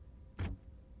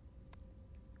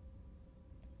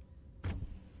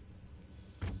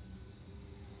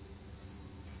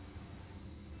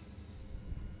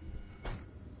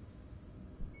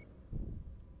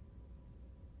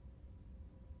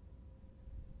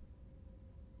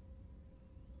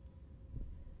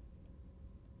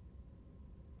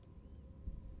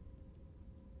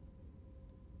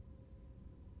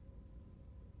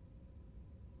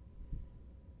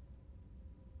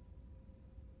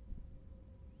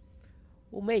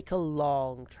 We'll make a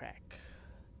long trek.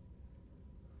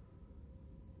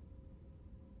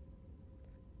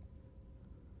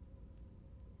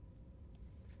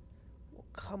 We'll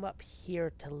come up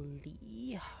here to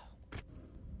Lee.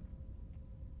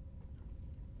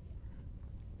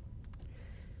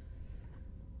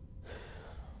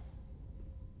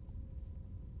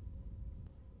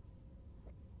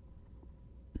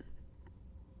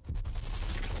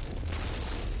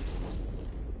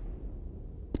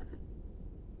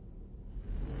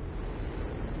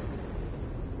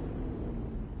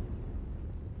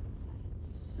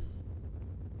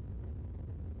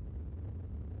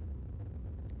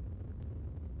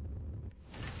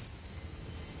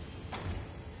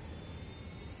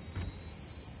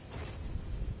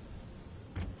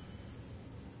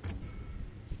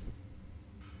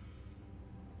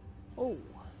 Oh,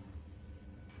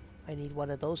 I need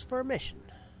one of those for a mission.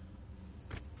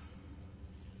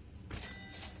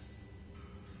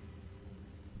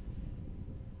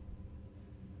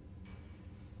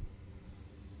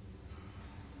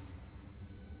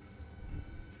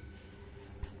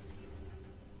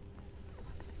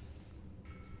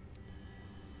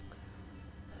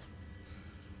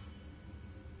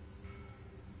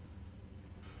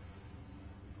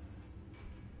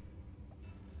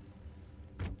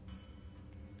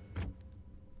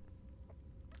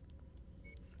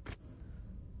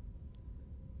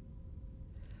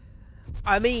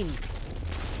 I mean,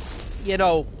 you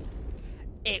know,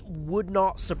 it would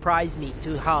not surprise me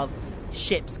to have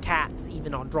ship's cats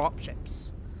even on dropships.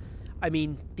 I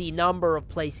mean, the number of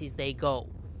places they go.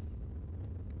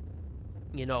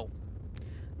 You know,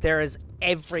 there is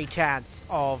every chance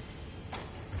of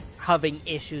having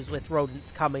issues with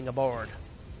rodents coming aboard.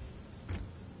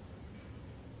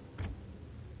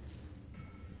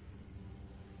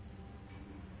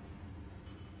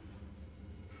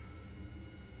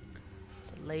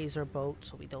 It's a laser boat,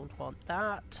 so we don't want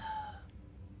that.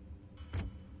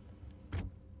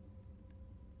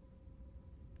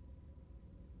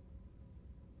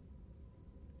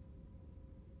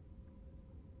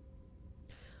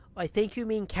 I think you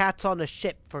mean cats on a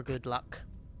ship for good luck.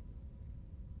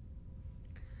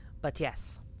 But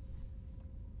yes.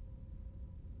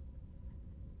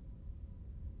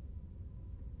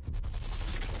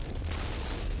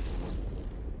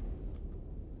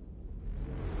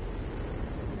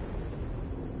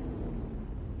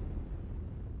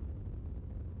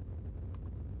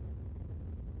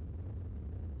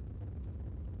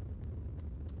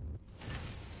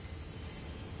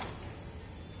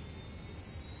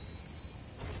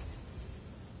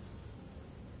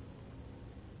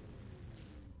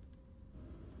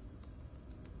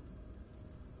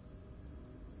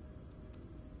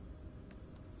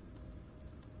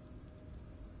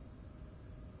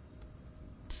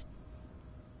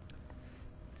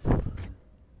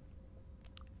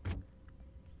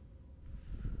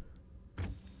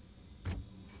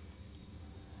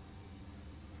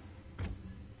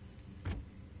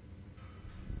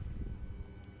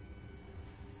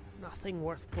 Nothing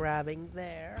worth grabbing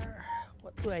there.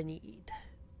 What do I need?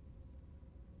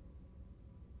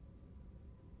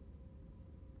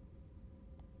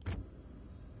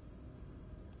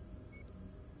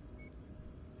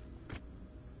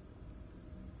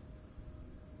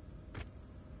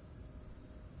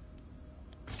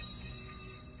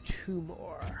 Two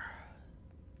more.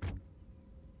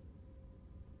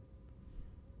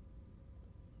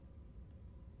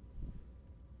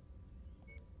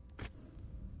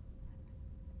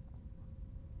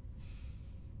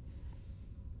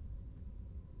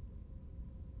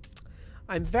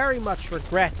 I'm very much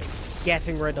regretting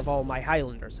getting rid of all my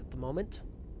Highlanders at the moment.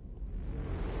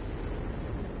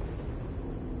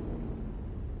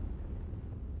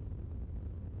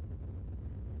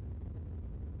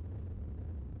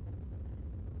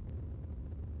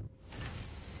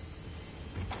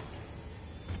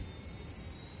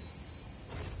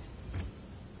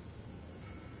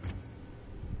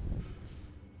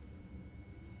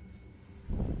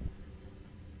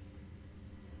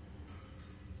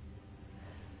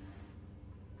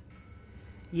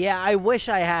 Yeah, I wish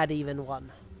I had even one.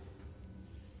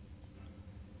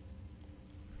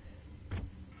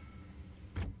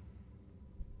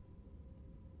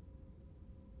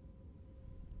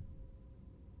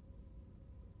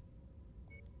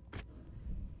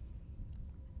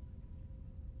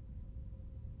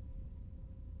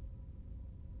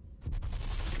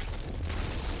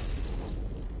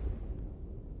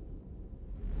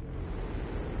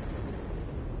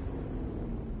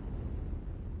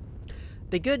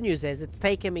 The good news is it's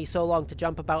taken me so long to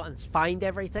jump about and find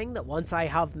everything that once I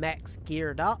have mechs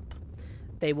geared up,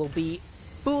 they will be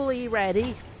fully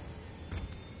ready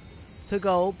to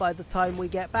go by the time we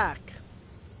get back.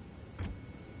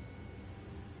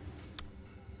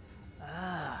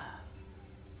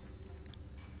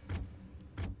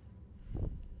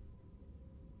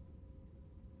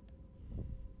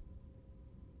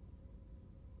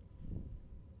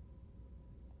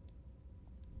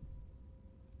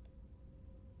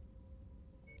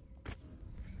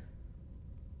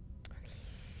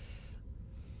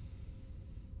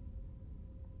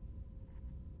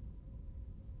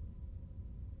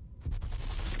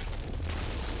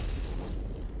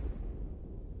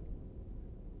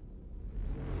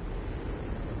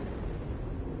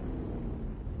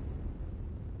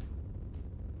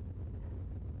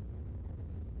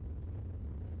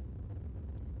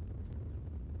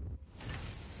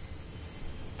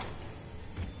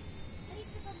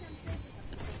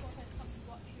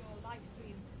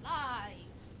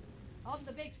 On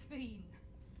the big screen.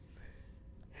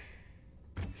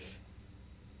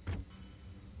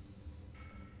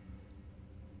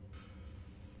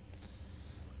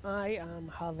 I am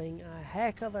having a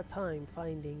heck of a time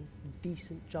finding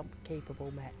decent jump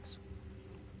capable mechs.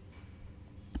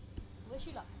 Wish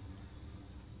you luck.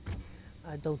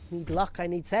 I don't need luck, I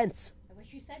need sense. I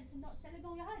wish you sense and not selling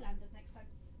all your Highlanders next time.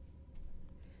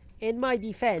 In my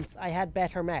defense, I had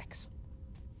better mechs.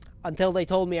 Until they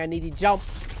told me I needed jump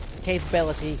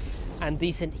capability and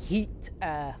decent heat.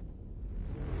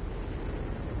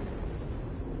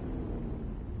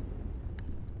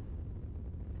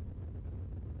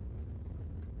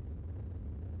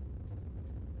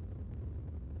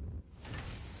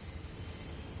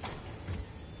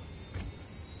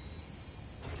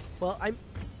 Well, I'm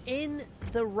in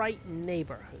the right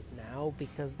neighborhood now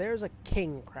because there's a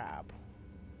king crab.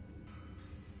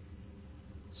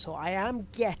 So I am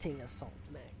getting a salt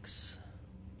mix.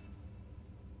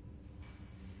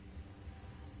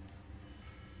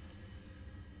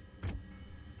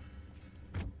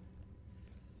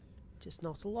 Just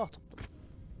not a lot of them.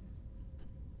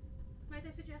 Might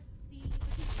I suggest the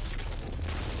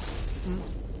Hmm?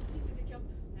 the jump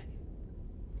neck?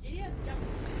 Virginia, jump.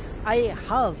 I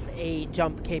have a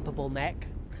jump capable mech.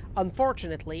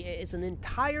 Unfortunately, it is an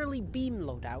entirely beam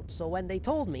loadout, so when they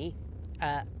told me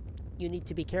you need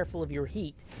to be careful of your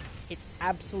heat, it's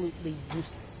absolutely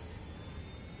useless.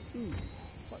 Ooh,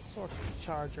 what sort of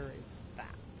charger is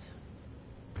that?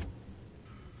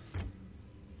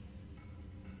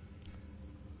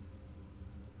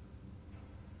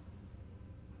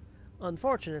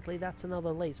 Unfortunately, that's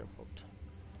another laser bolt.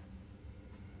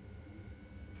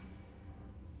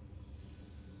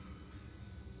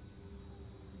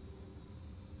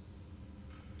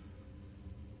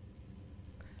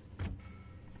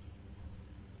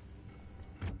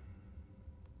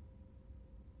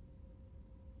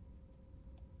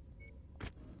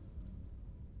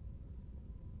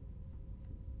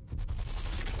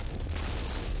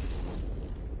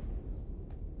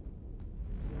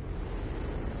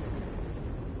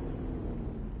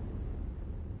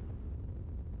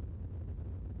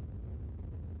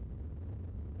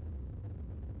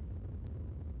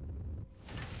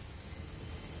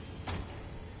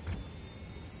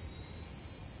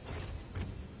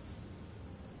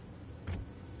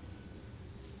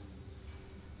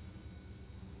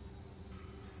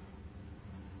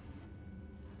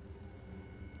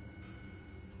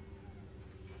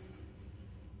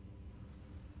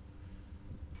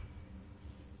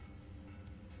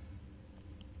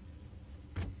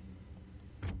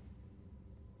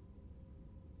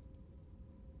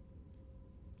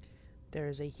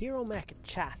 There's a hero mech at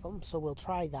Chatham, so we'll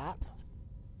try that.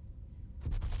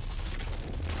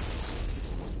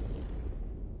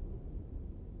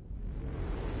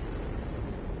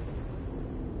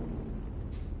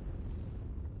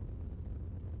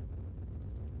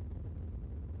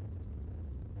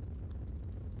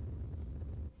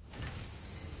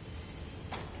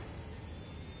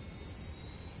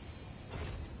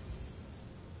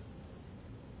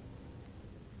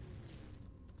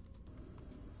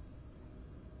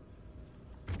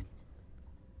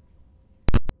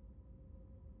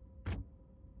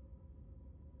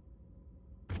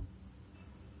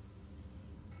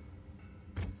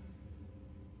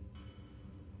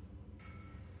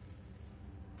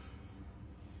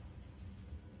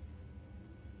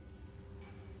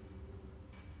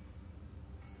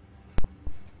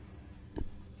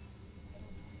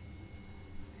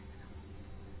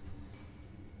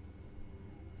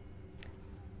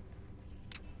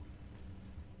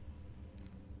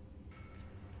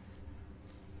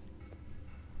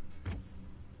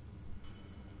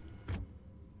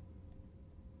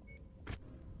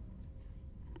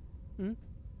 Hmm?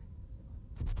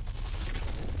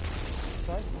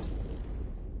 Sorry?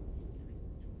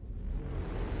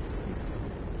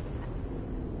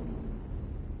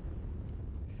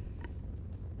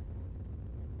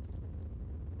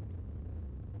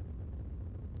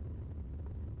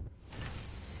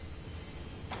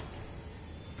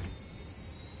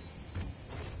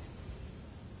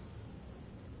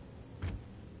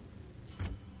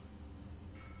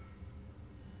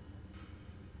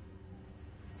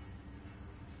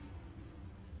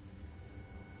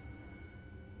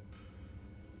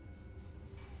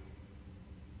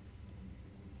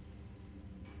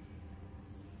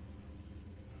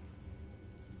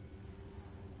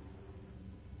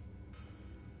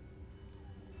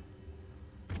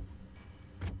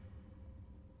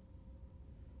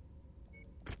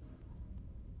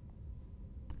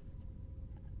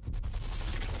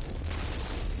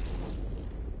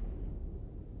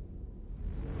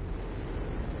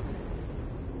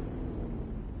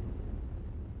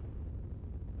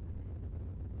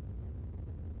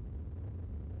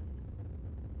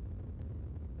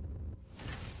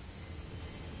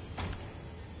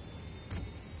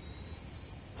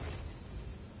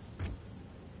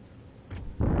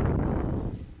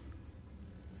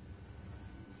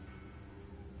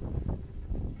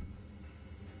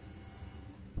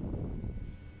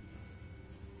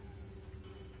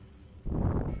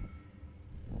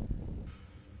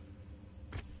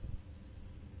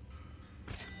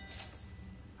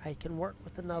 I can work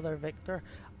with another Victor.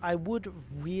 I would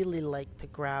really like to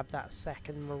grab that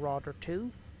second Marauder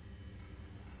too.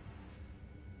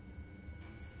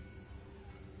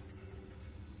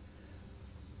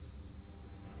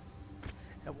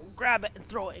 grab it and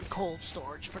throw it in cold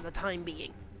storage for the time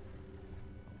being.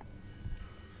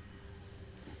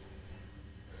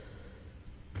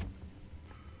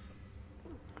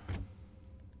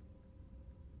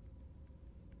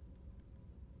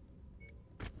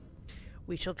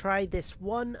 We shall try this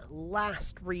one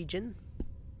last region,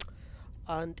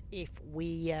 and if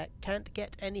we can't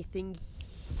get anything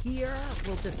here,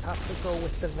 we'll just have to go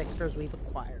with the victors we've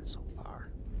acquired so far.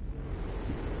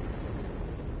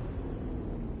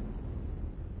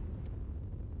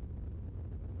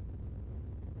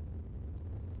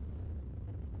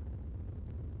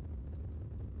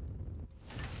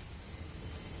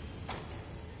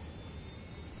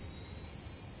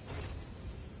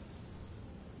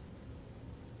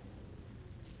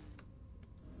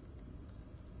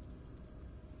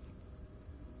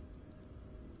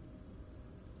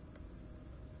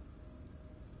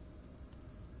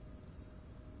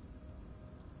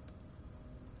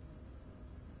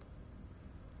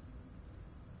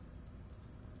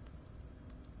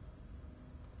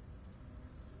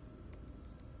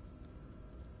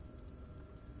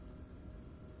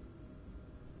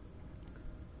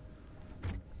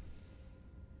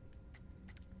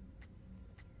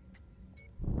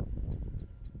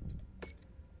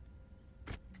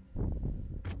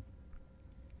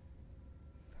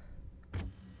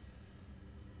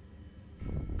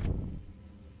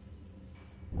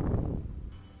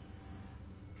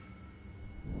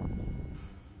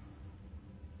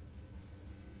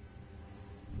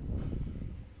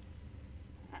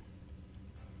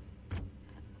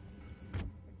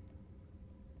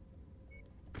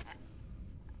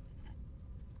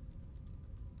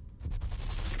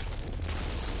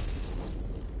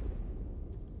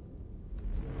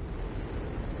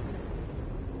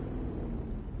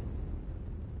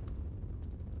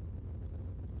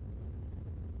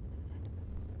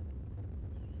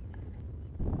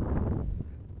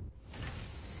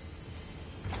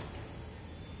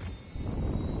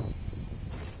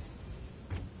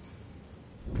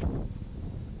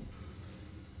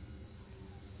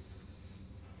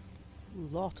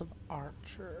 Lot of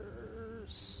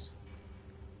archers.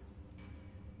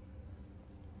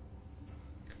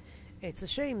 It's a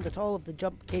shame that all of the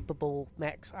jump-capable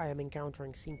mechs I am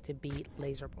encountering seem to be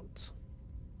laser boats.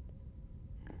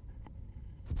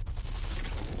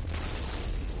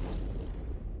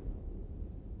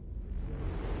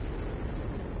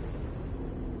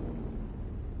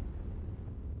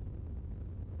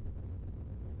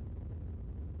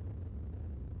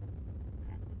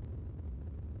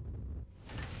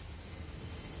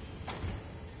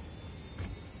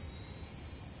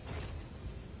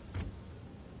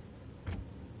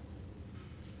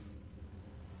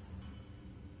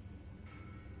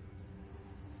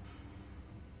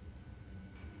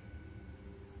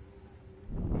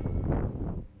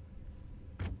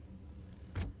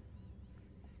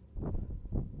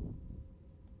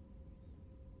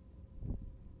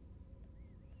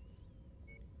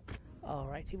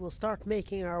 Alrighty, we'll start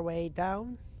making our way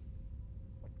down.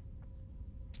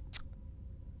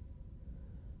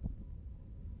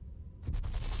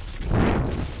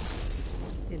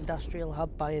 Industrial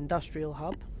hub by industrial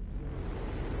hub.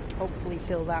 Hopefully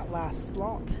fill that last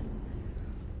slot.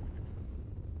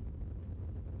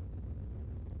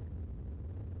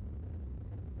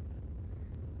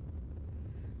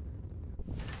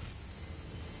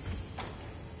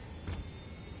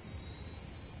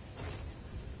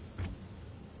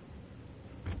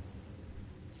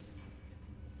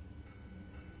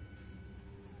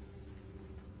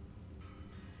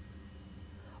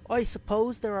 I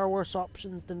suppose there are worse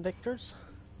options than victors.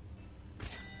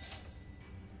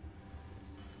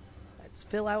 Let's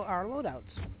fill out our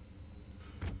loadouts.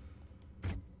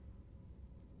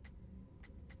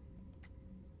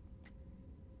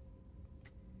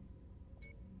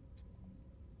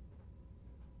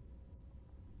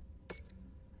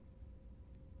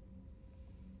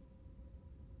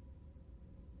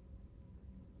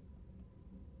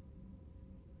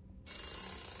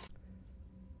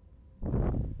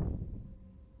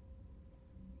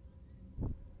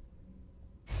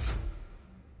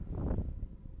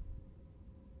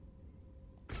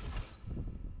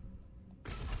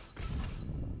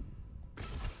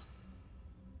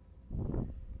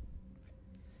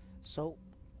 So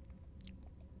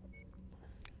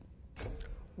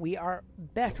we are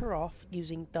better off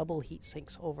using double heat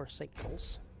sinks over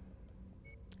singles.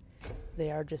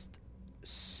 They are just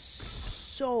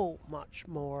so much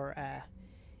more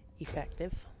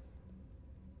effective.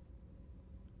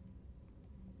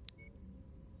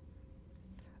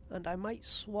 And I might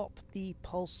swap the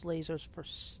pulse lasers for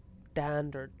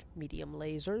standard medium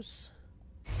lasers.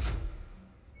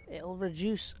 It'll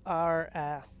reduce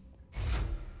our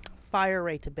fire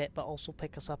rate a bit, but also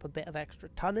pick us up a bit of extra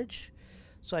tonnage.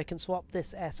 So I can swap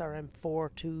this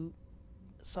SRM4 to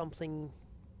something.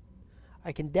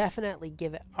 I can definitely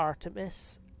give it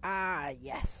Artemis. Ah,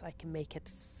 yes, I can make it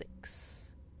 6.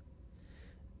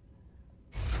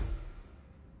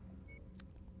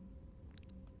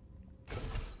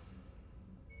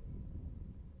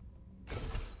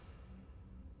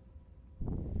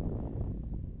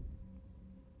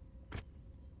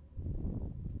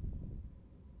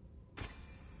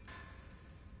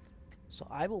 So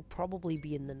I will probably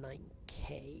be in the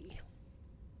 9K.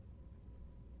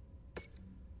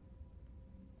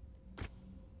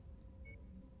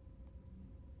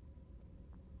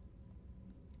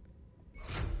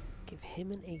 Give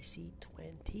him an AC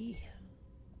 20.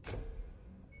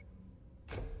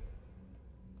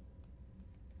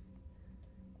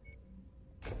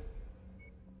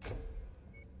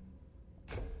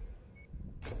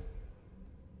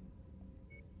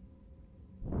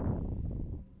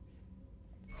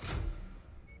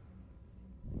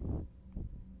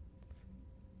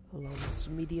 Along with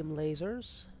some medium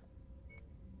lasers.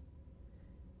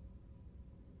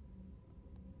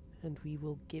 And we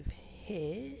will give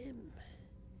him,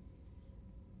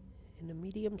 in a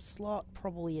medium slot,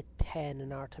 probably a 10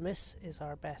 in Artemis is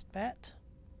our best bet.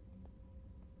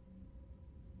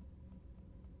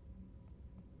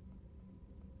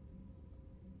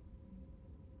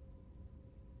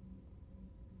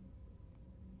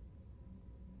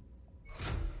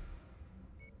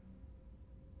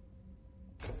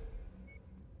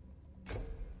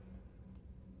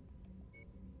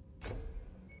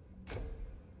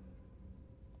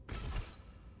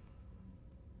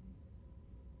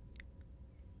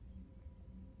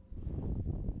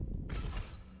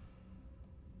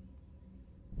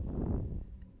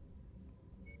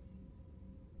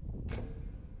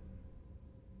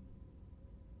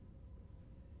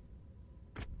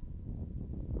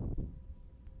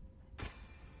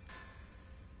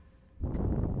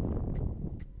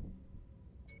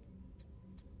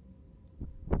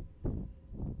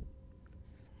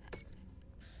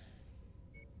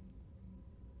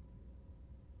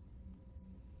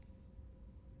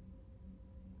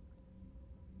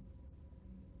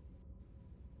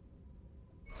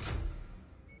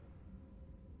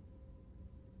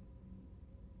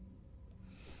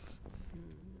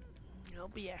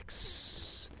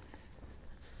 LBX.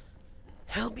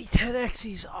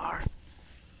 LB10Xs are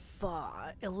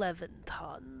 11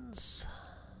 tons.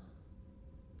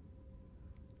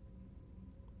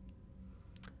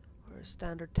 Whereas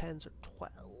standard 10s are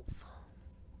 12.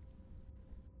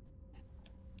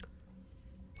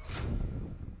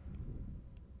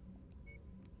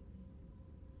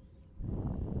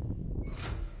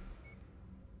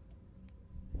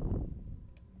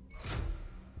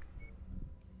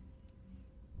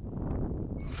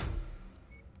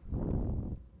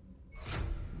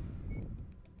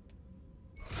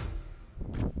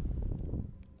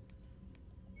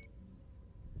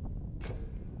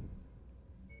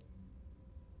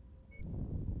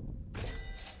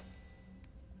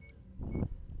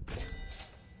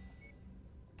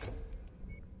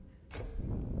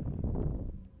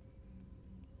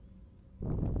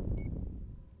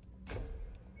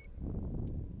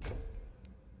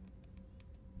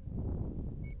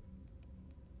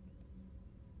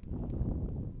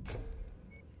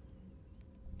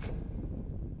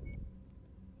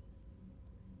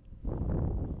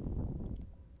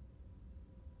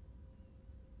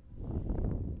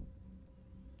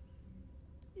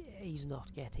 He's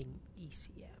not getting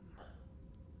ECM.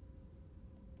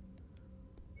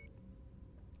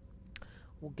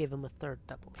 We'll give him a third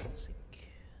double heat sink.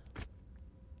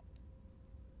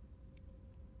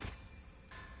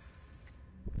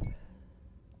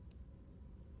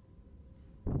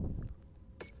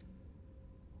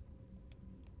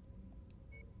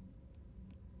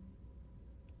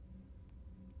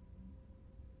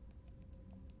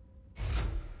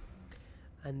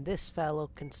 And this fellow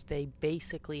can stay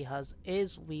basically as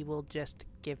is. We will just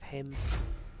give him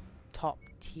top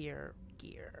tier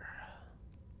gear.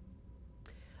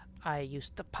 I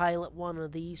used to pilot one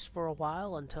of these for a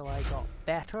while until I got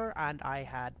better and I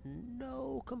had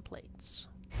no complaints.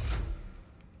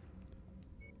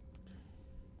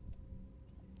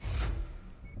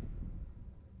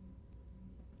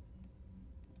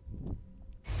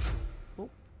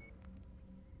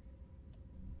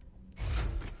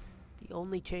 The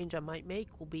only change I might make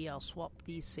will be I'll swap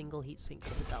these single heat sinks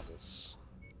to doubles.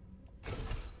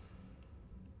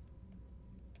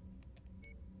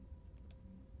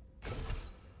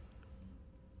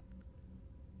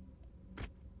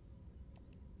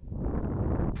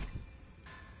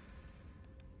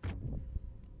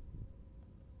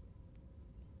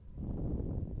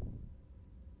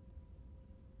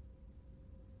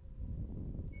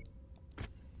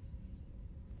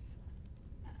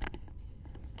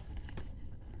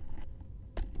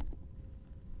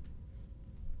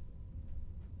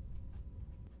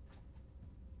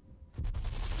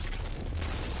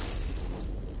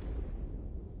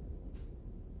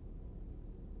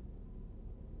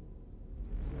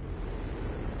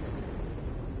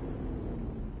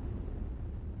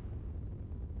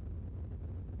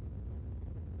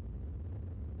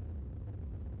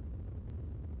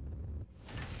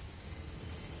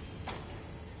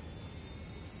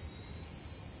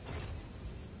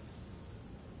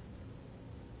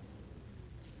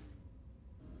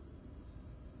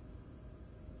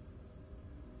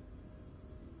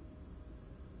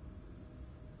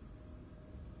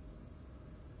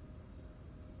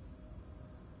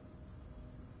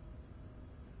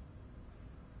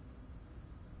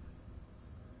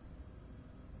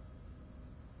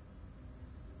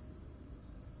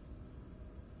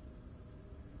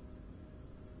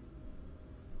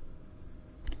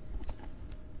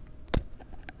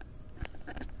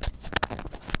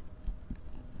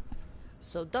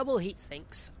 So double heat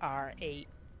sinks are a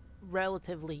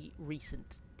relatively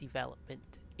recent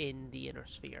development in the inner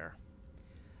sphere.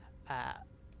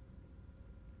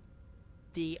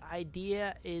 The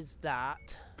idea is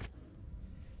that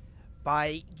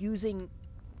by using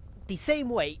the same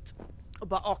weight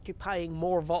but occupying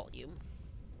more volume,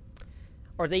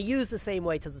 or they use the same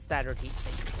weight as a standard heat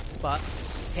sink but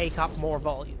take up more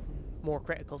volume, more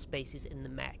critical spaces in the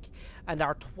mech, and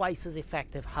are twice as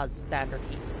effective as standard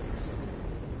heat sinks.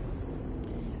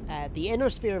 The inner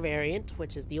sphere variant,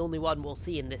 which is the only one we'll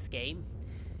see in this game,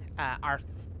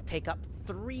 take up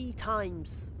 3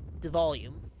 times the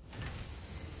volume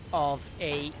of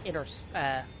a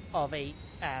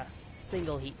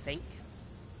single heat sink,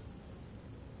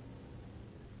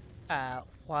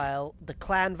 while the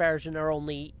clan version are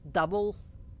only double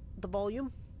the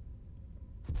volume,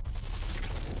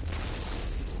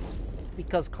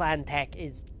 because clan tech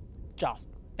is just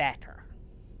better.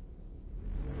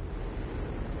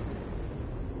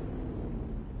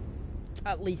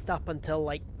 At least up until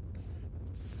like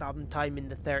sometime in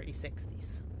the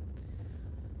 3060s.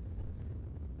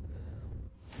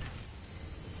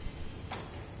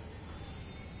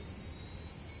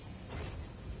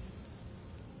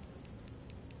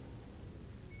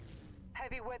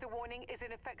 Heavy weather warning is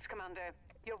in effect, Commander.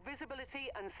 Your visibility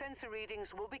and sensor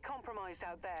readings will be compromised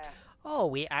out there. Oh,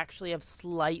 we actually have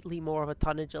slightly more of a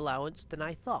tonnage allowance than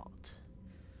I thought.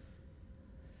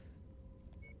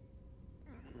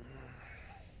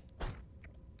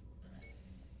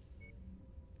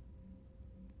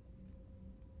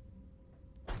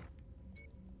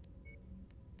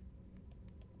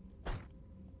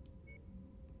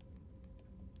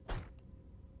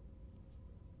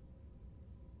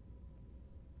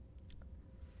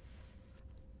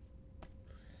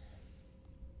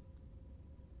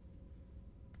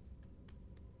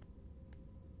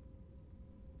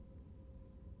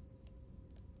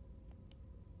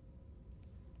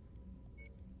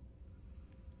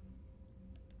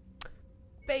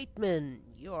 Bateman,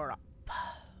 you're up.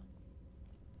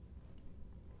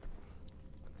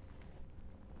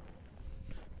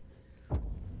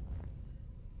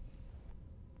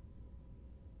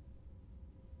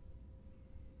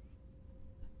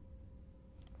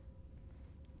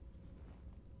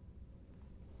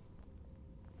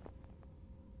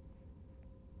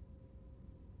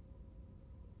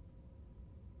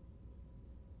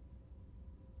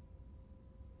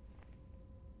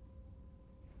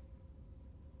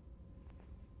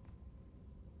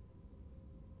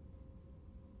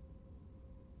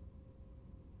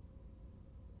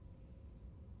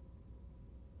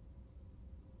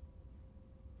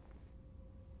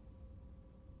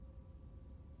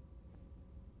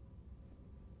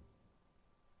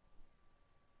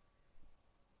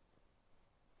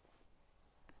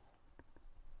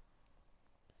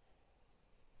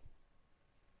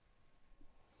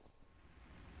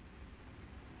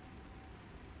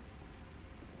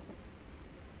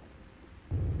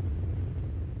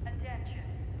 Attention.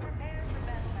 Prepare for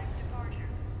battle act departure.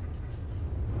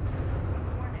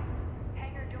 Warning.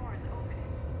 Hangar doors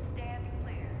opening. Stand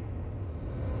clear.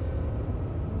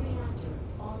 Reactor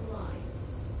online.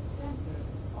 Sensors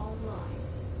online.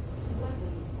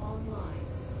 Weapons online.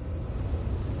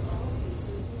 All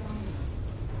systems nominal.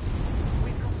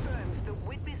 We've confirmed that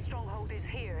Whitby's stronghold is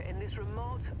here in this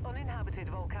remote, uninhabited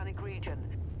volcanic region.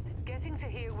 Getting to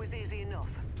here was easy enough.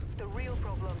 The real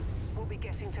problem will be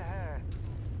getting to her.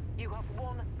 You have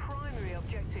one primary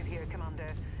objective here,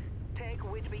 Commander. Take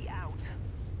Whitby out.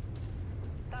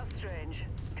 That's strange.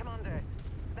 Commander,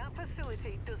 that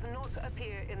facility does not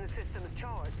appear in the system's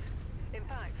charts. In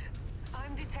fact,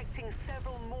 I'm detecting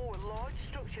several more large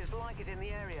structures like it in the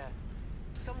area.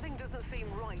 Something doesn't seem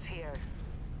right here.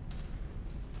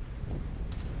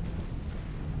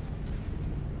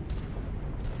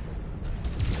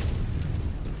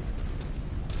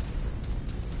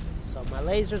 So my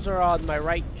lasers are on my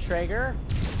right trigger.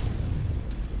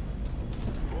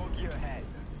 Bogey ahead.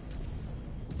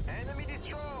 Enemy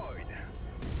destroyed.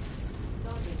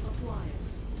 Target acquired.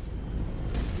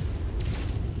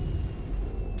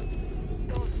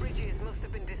 Those bridges must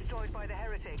have been destroyed by the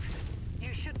heretics.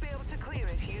 You should be able to clear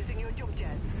it using your jump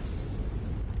jets.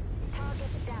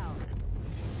 Target down.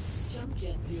 Jump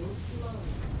jet fuel low.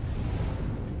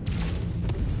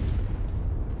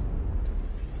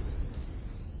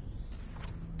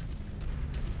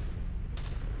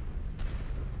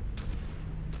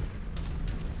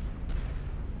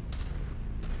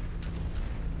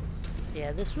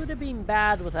 Yeah, this would have been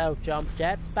bad without jump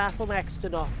jets. Battle mechs do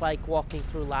not like walking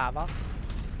through lava.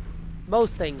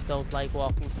 Most things don't like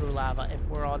walking through lava, if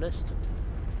we're honest.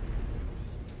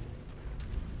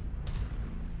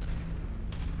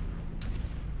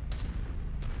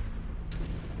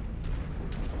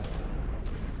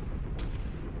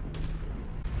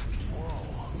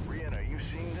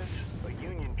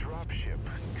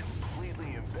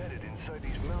 inside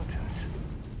these mountains?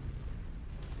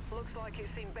 Looks like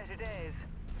it's seen better days.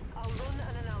 I'll run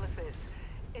an analysis.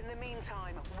 In the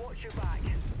meantime, watch your back.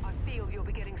 I feel you'll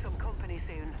be getting some company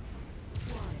soon.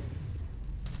 Acquired.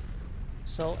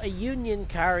 So a Union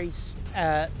carries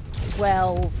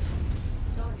 12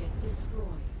 Target destroyed.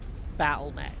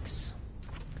 battle mechs,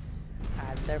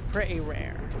 and they're pretty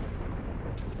rare.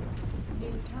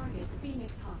 New target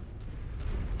Phoenix Hawk.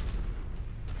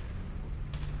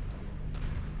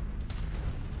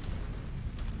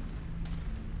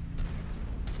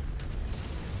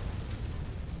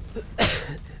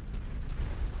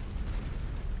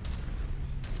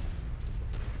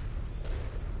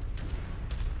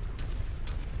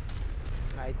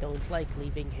 I don't like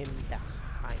leaving him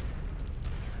behind.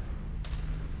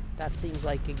 That seems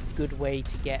like a good way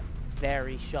to get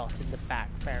very shot in the back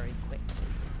very quickly.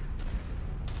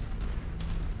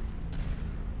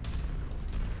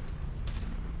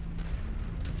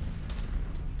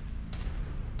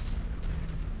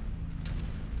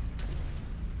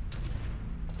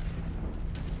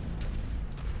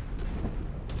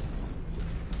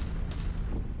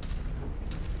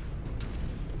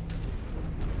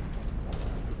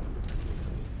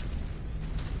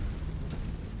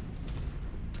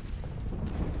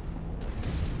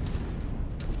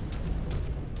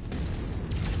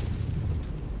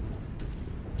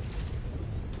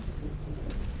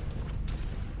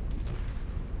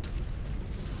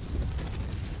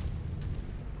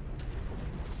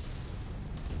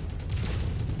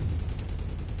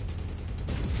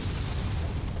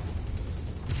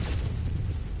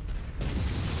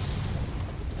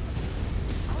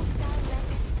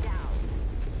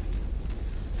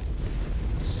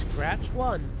 Scratch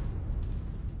one.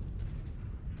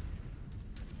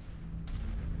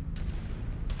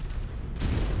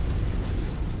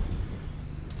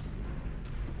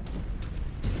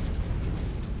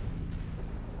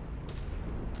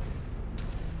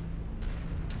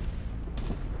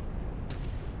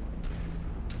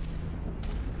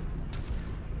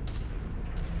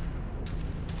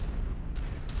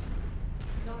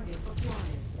 Target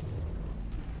acquired.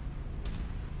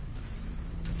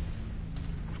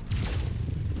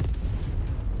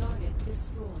 Target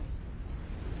destroyed.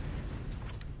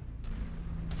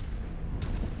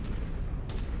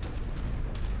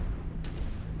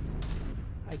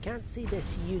 I can't see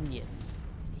this Union.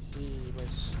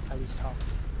 I was talking,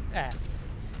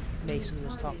 Mason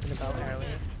was talking about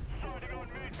earlier.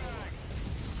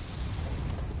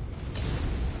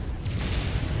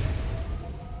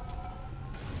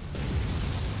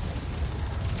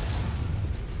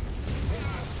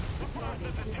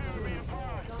 Target destroyed.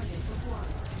 Target acquired.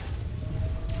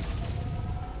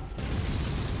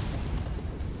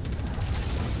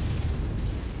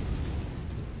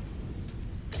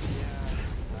 Yeah,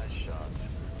 nice shot.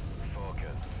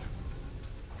 Focus.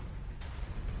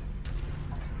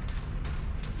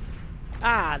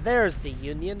 Ah, there's the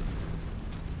Union.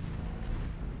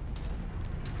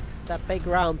 That big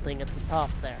round thing at the top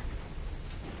there.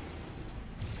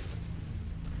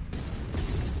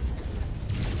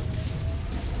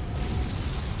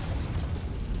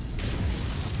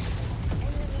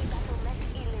 Enemy battle mech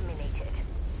eliminated.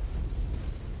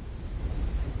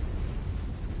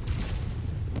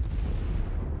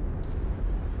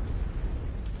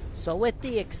 So with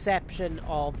the exception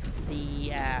of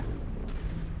the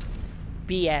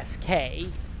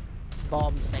BSK,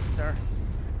 Bombs Victor,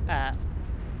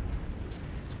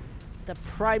 the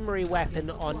primary weapon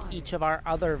on each of our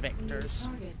other New Victors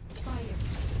target fired.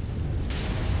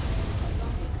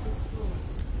 Target destroyed.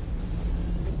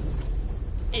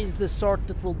 is the sort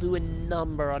that will do a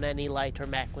number on any lighter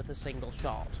mech with a single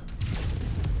shot.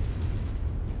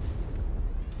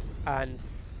 And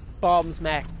Bombs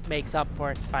mech makes up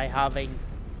for it by having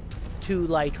two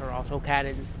lighter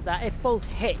autocannons that, if both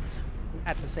hit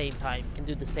at the same time, can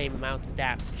do the same amount of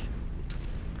damage.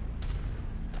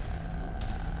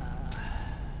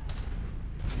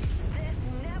 This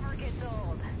never gets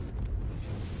old.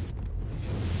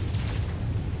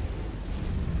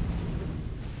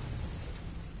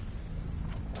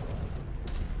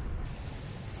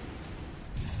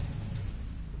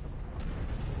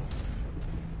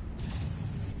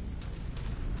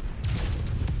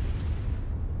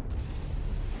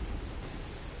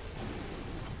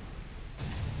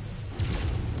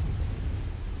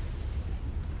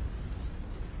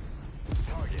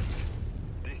 Target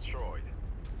destroyed.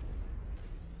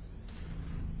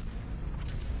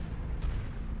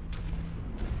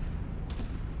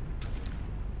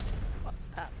 What's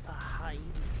that behind me?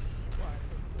 What are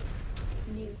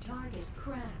they doing? New target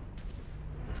cracked.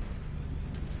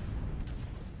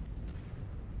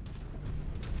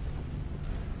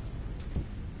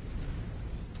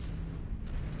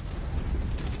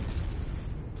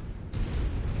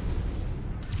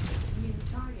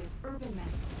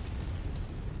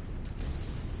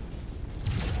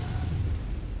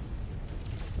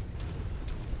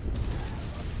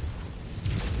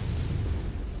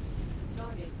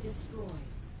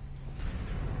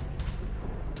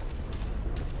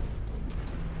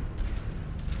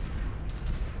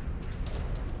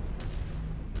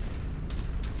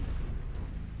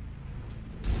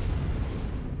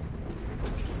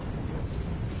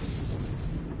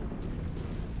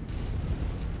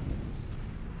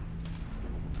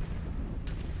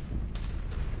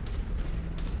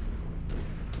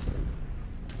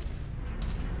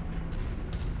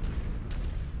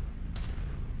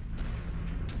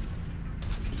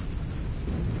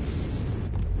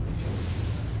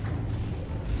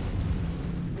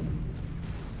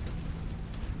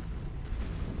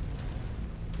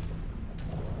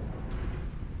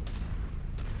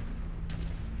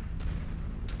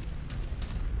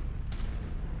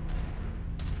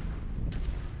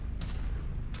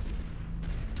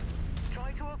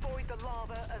 the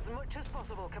lava as much as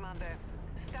possible, Commander.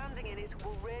 Standing in it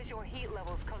will raise your heat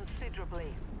levels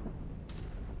considerably.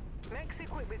 Mechs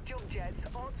equipped with jump jets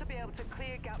ought to be able to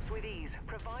clear gaps with ease,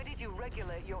 provided you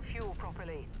regulate your fuel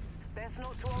properly. Best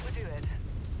not to overdo it.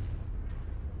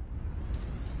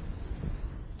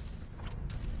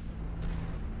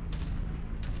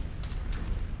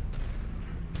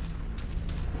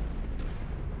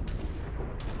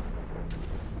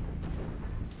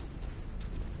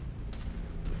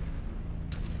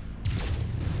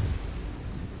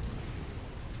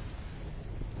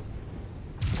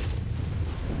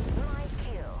 My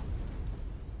kill.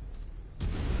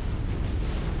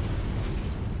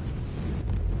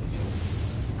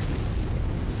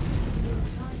 New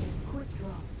target quick draw.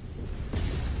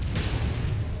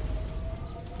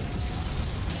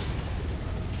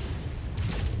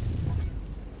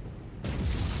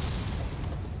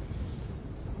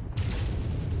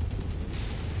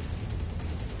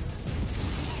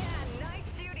 Yeah,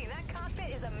 nice shooting. That cockpit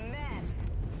is a mess.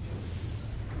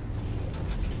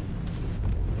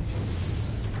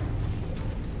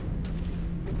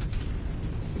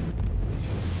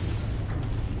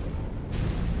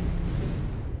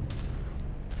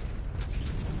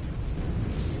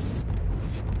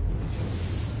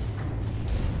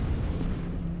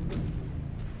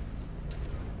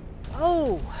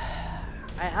 Oh,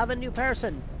 I have a new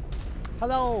person.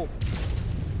 Hello.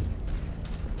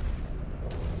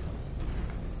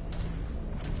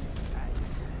 Right.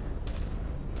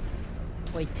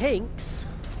 Wait, thinks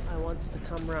I wants to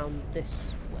come around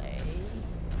this way.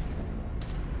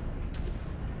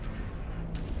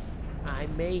 I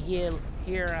may hear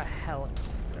a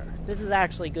helicopter. This is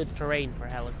actually good terrain for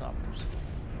helicopters.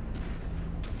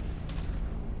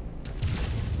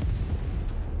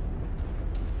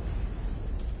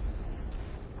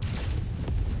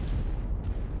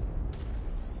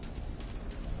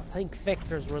 I think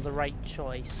Victors were the right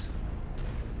choice.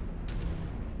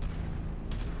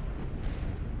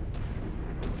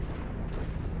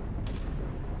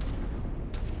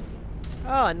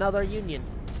 Oh, another Union.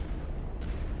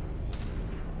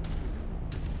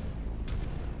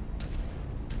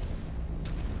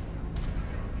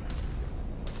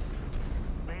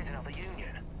 There's another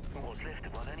Union. What's left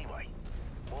of one anyway?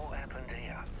 What happened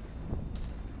here?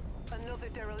 Another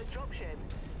derelict dropship.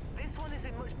 This one is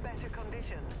in much better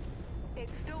condition.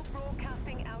 It's still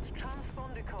broadcasting out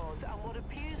transponder codes and what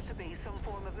appears to be some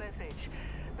form of message,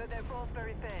 but they're both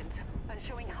very faint and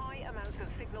showing high amounts of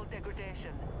signal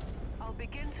degradation. I'll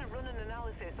begin to run an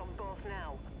analysis on both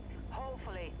now.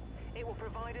 Hopefully, it will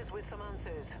provide us with some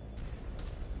answers.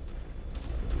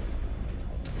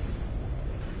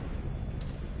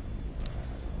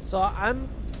 So I'm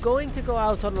going to go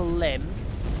out on a limb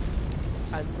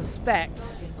and suspect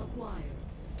Target acquired.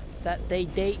 that they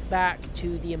date back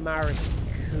to the Amaris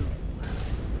coup.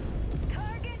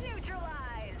 Target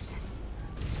neutralized.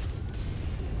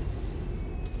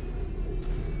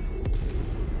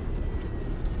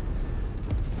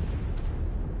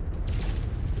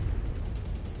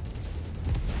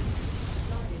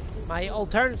 Target My destroyed.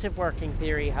 alternative working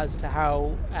theory as to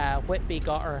how Whitby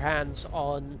got her hands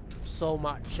on so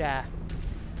much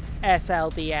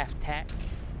SLDF tech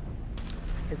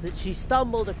is that she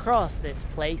stumbled across this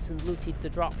place and looted the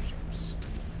dropships.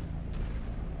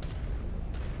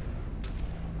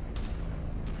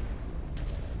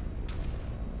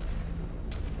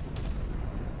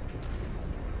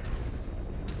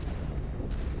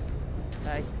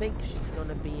 I think she's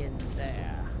gonna be in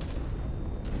there.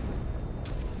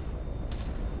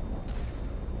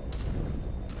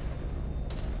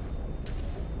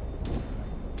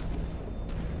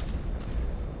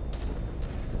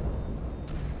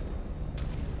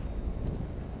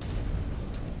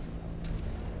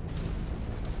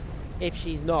 If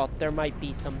she's not, there might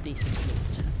be some decent loot.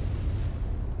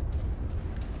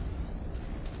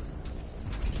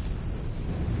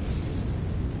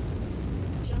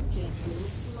 Jump jet fuel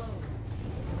low.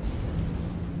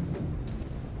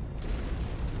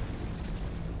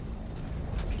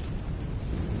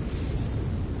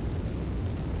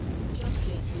 Jump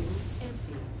jet fuel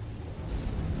empty.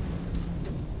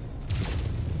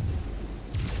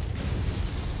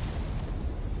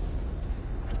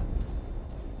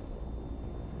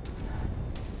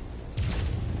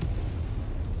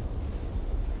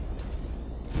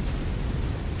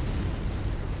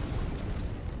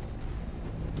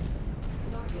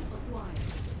 Target acquired.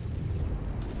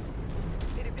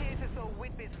 It appears as though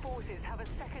Whitby's forces have a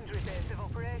secondary base of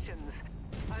operations.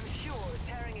 I'm sure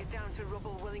tearing it down to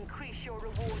rubble will increase your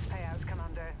reward payout,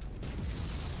 Commander.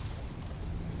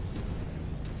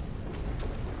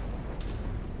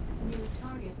 New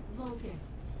target Vulcan.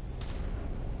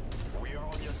 We are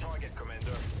on your target,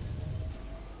 Commander.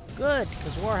 Good,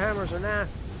 because Warhammers are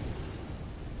nasty.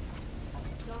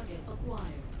 Target acquired.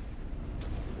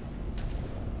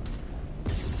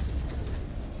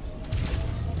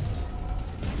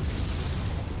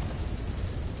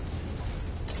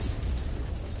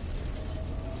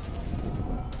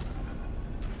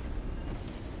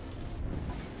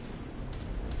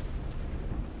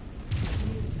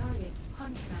 New target,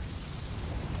 Hunchback.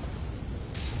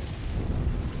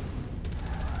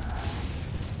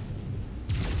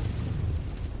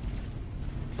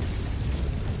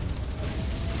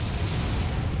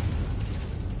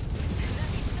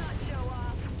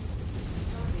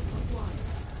 Target acquired.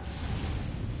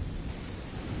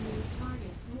 New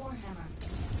target, Warhammer.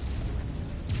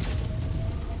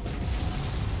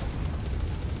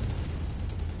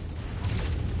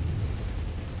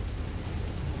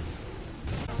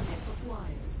 Target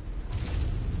acquired.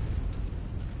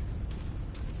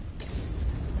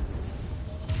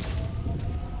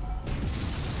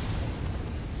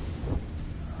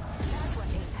 That was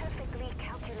a perfectly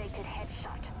calculated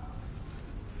headshot.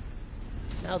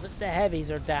 Now that the heavies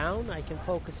are down, I can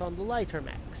focus on the lighter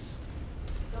mechs.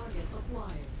 Target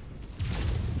acquired.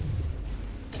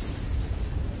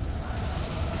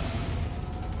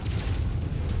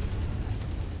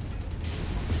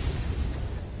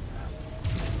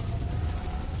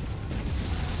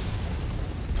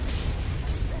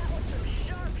 That was some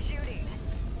sharp shooting.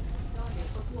 Target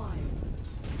acquired.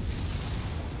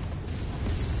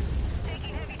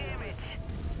 Taking heavy damage.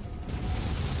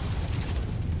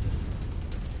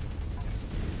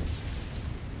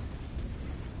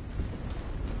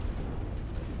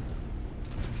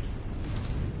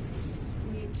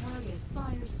 New target,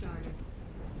 Firestarter.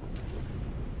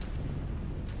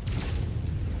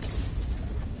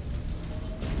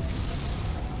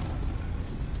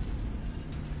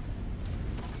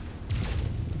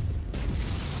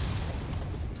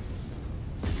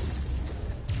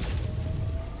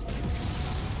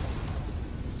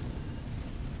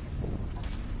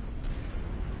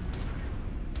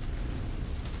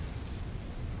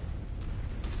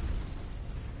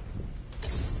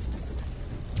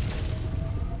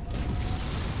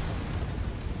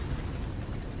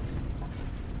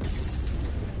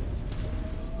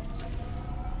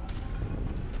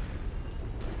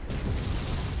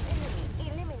 Enemy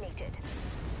eliminated.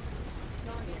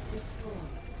 Target destroyed.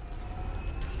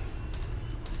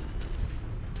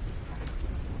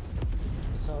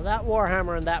 So that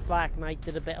Warhammer and that Black Knight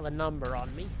did a bit of a number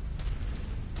on me.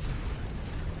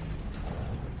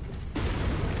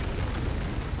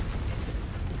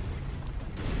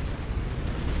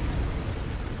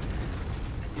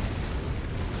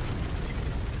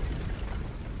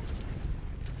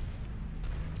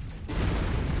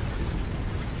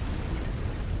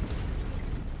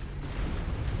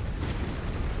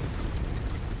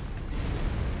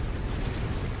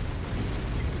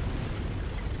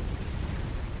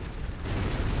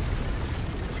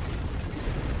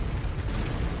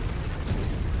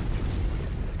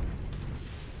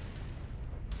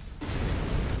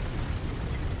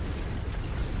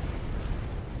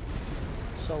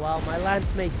 So while my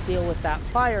lance mates deal with that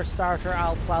fire starter,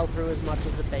 I'll plow through as much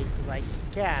of the base as I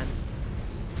can.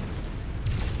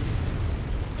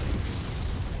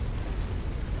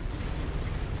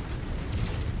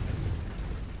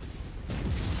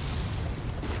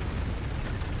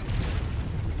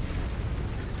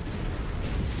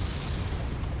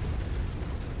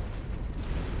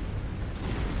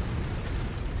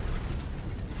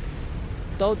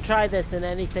 Don't try this in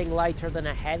anything lighter than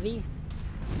a heavy.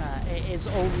 It is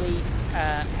only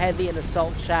heavy and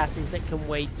assault chassis that can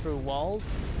wade through walls.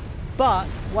 But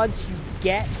once you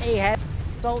get a heavy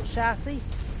assault chassis,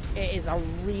 it is a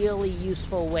really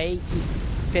useful way to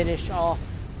finish off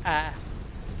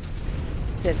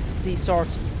these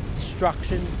sorts of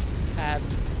destruction,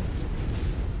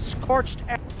 scorched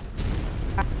earth,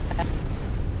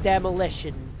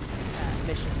 demolition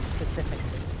missions specifically.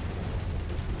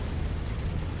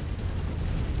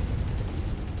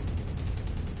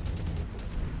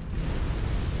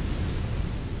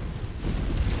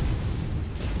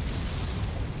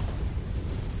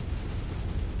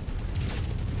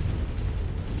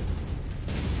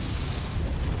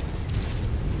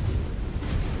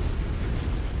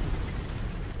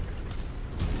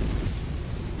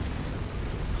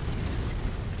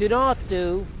 Do not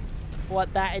do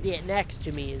what that idiot next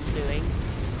to me is doing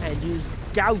and use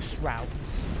Gauss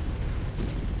rounds.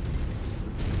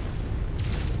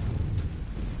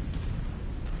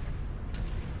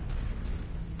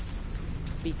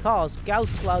 Because Gauss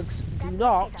slugs do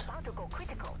not, About to go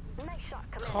critical. Nice shot,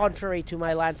 Commander. contrary to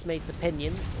my lance mate's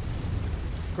opinion,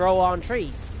 grow on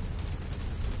trees.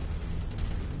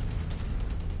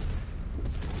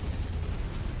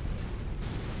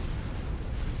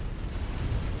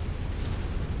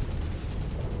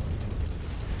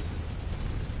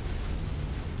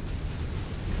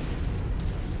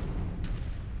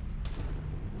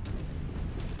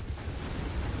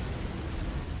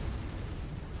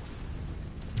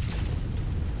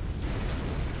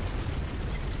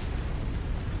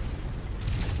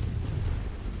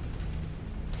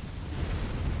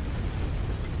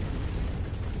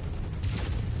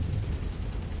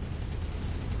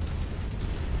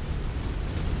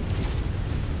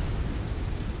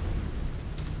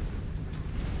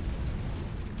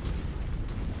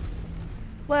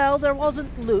 Well, there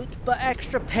wasn't loot, but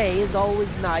extra pay is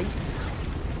always nice.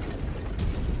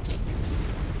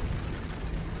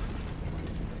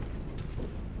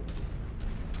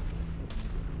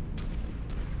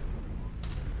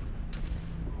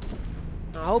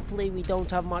 Now, hopefully we don't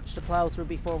have much to plow through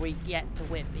before we get to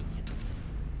Whitby.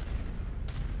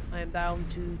 I am down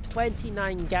to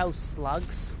 29 Gauss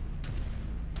slugs.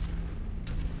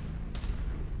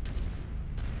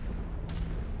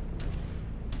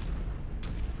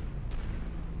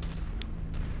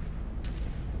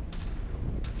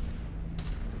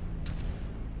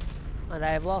 And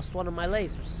I have lost one of my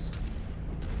lasers.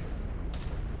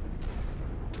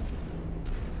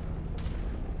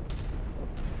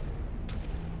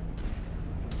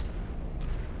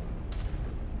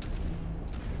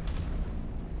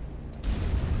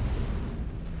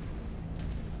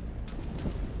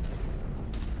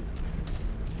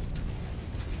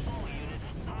 All units,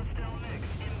 hostile mix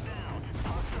inbound.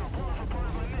 Hostile pulling for part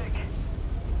of my mech.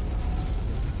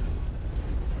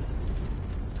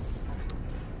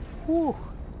 Whew,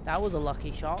 that was a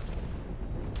lucky shot.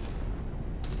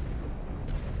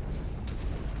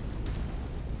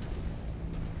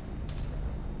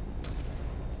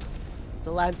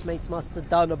 The Lancemates must have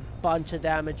done a bunch of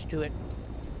damage to it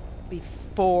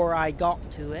before I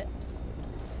got to it.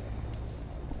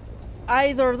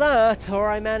 Either that, or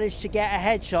I managed to get a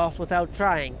headshot without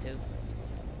trying to.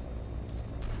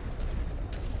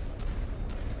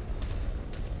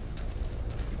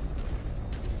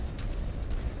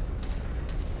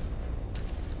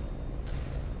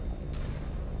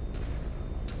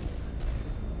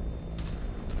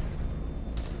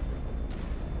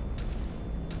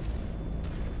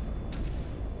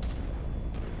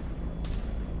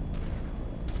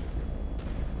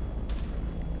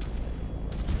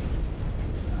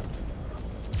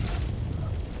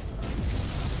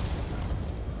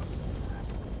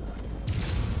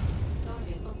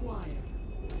 Target acquired.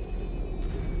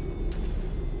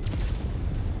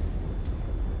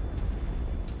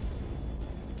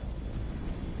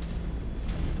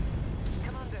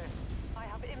 Commander, I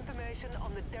have information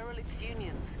on the derelict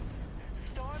unions.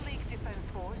 Star League Defense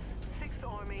Force, 6th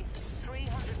Army,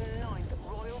 309th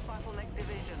Royal Battleneck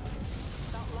Division.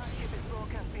 That last ship is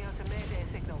broadcasting out a Mayday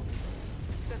signal.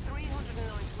 The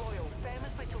 309th Royal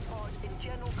famously took part in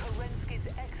General Kerensky's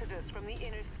exodus from the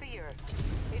Inner Sphere.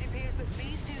 It appears that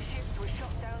these two ships were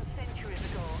shot down centuries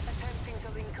ago, attempting to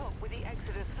link up with the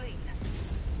Exodus fleet.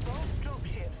 Both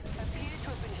dropships appear to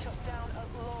have been shot down at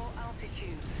low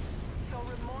altitudes. So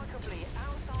remarkably,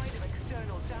 outside of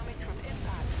external damage from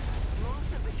impact,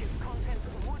 most of the ship's contents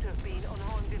would have been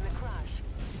unharmed in the crash.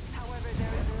 However,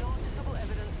 there is noticeable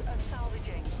evidence of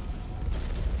salvaging.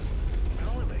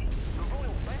 Blimey, the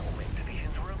Royal Battlemech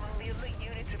divisions were among the elite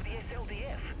units of the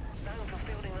SLDF, known for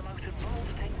fielding the most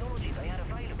advanced technology they had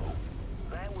available.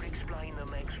 That would explain the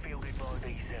mechs fielded by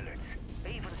these zealots.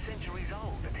 Even centuries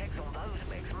old, the techs on those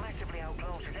mechs massively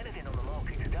outclasses anything on the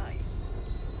market today.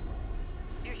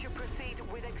 You should proceed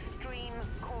with extreme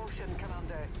caution,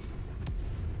 Commander.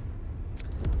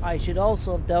 I should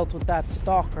also have dealt with that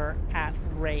stalker at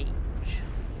range.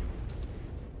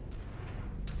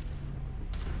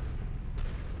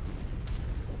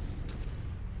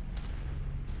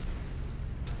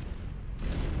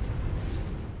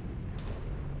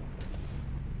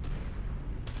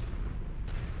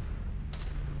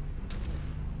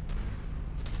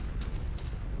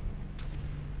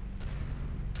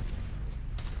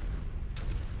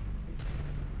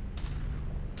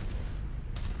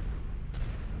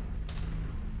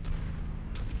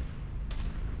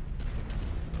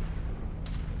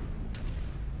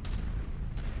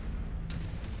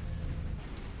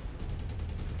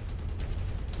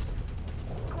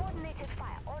 Coordinated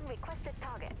fire on requested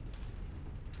target.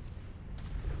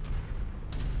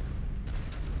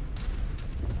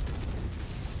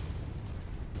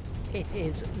 It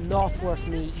is not worth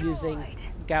me using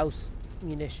Gauss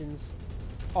munitions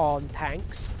on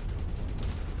tanks.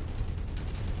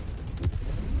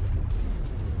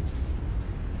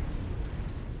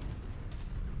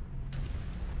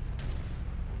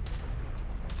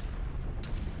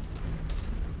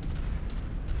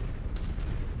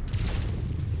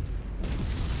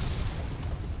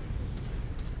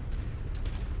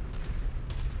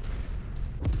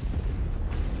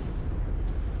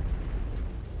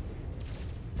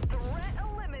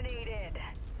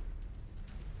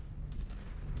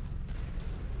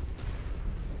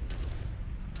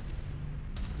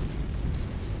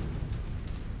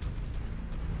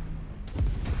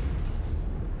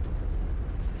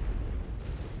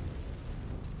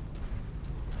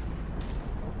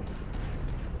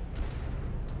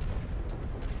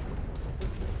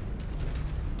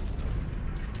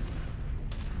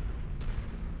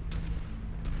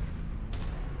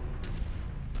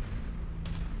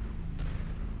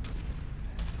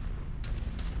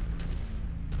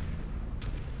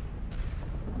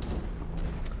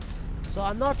 So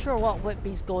I'm not sure what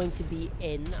Whitby's going to be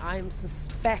in. I'm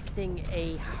suspecting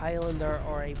a Highlander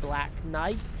or a Black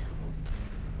Knight.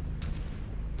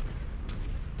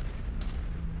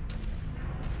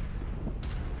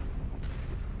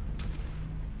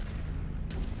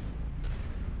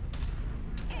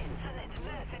 Insolent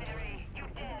mercenary! You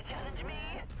dare challenge me?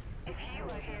 If you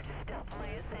are here to stop my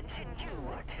ascension,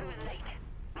 you are too late.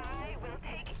 I will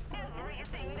take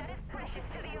everything that is precious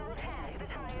to the old hag that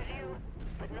hired you,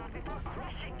 but not before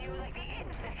crushing you like the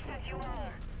insect that you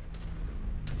are.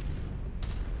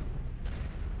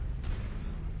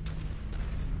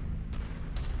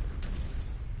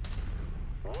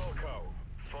 Wilco,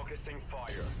 focusing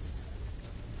fire.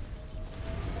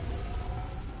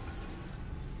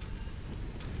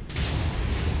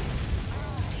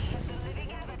 I am the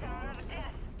living avatar of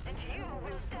death, and you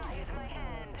will die at my hand.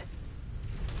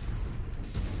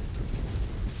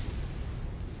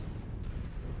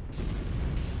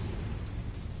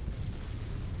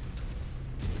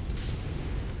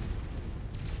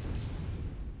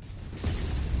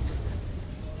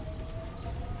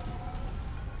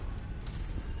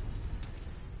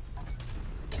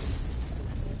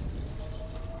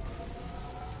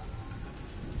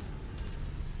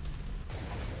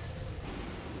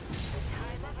 The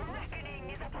time of reckoning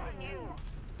is upon you.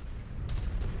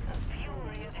 A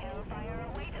fury of hellfire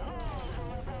awaits all who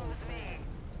oppose me.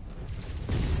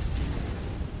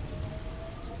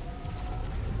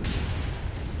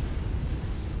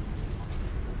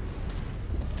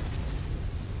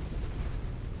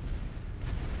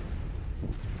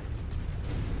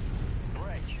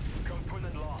 Break.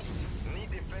 Component lost.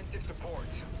 Need defensive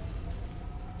support.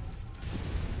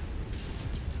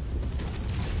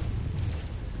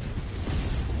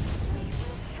 We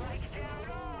will strike down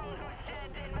all who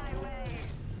stand in my way.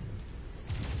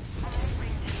 I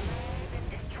bring delay and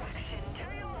destruction to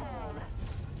you all.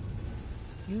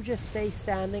 You just stay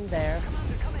standing there.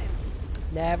 Commander, come in.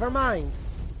 Never mind.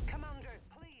 Commander,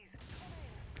 please,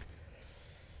 come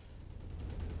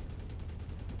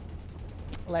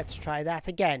in. Let's try that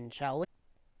again, shall we?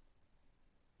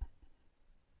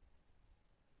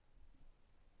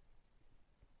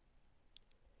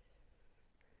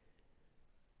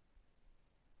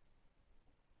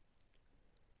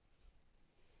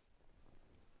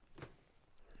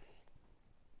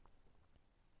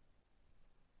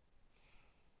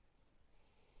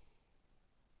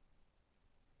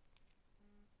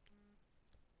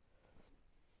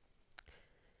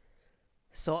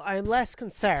 So I'm less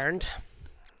concerned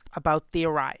about the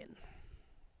Orion.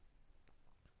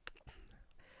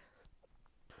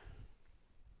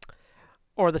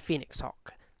 Or the Phoenix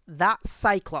Hawk. That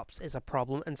Cyclops is a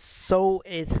problem, and so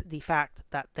is the fact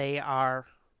that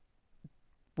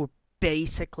we're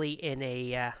basically in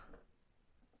a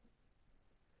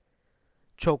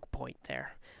choke point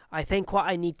there. I think what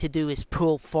I need to do is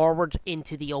pull forward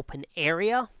into the open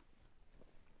area,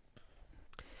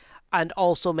 and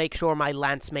also make sure my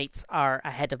lance mates are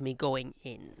ahead of me going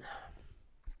in.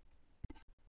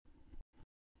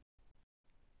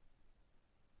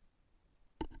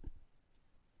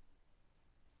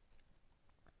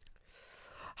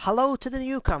 Hello to the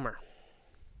newcomer.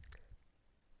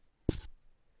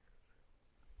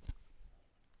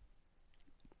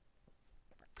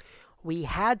 We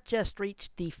had just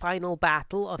reached the final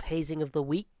battle of Hazing of the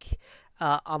Week.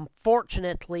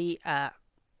 Unfortunately,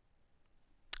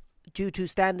 due to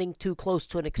standing too close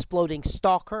to an exploding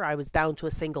stalker, I was down to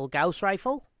a single Gauss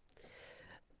rifle,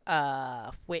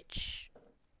 which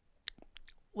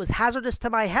was hazardous to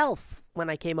my health when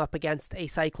I came up against a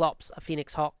Cyclops, a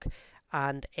Phoenix Hawk,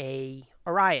 and a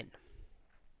Orion.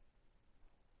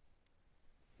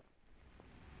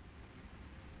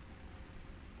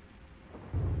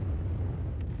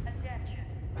 Attention.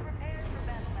 Prepare for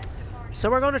battle at departure. So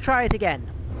we're going to try it again.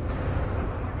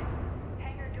 Warning.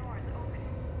 Hangar doors open.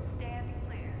 Stand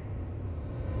clear.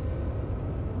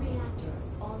 Reactor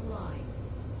online.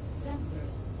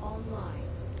 Sensors online.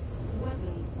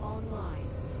 Weapons online.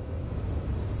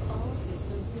 All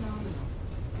systems nominal.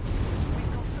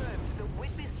 We've confirmed that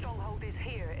Whitby's stronghold is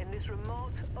here in this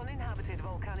remote, uninhabited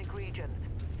volcanic region.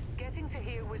 Getting to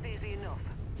here was easy enough.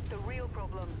 The real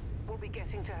problem will be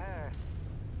getting to her.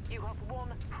 You have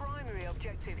one primary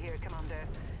objective here, Commander.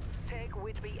 Take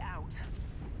Whitby out.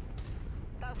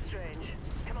 That's strange.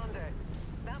 Commander,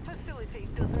 that facility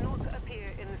does not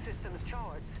appear in the system's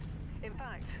charts. In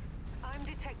fact, I'm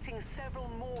detecting several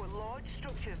more large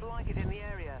structures like it in the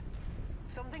area.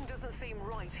 Something doesn't seem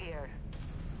right here.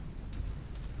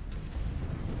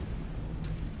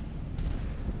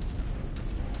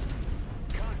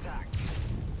 Contact.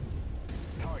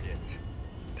 Target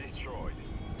destroyed.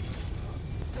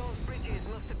 Those bridges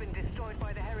must have been destroyed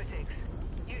by the heretics.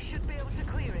 You should be able to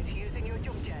clear it using your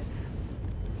jump jets.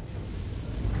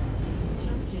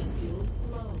 Jump jet fuel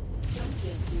low. Jump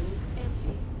jet fuel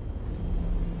empty.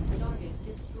 Target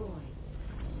destroyed.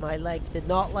 My leg did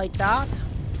not like that.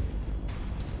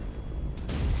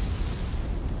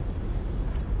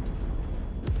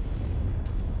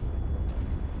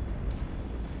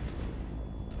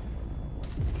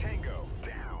 Tango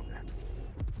down.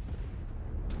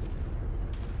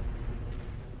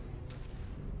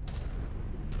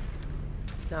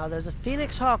 Now there's a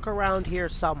Phoenix Hawk around here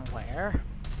somewhere.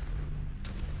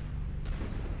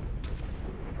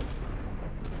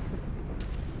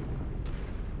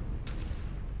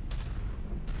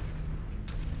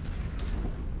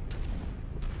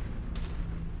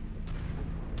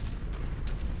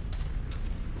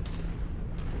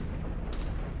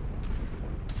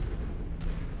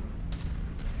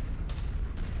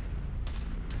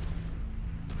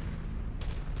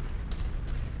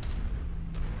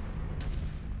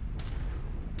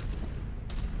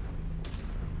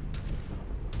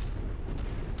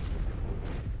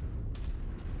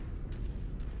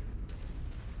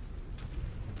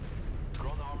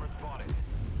 Ground armor spotted.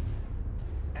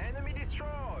 Enemy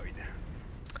destroyed.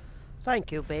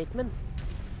 Thank you, Bateman.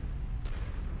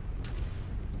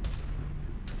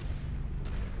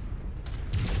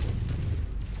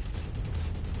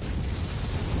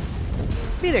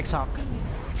 Phoenix Hawk.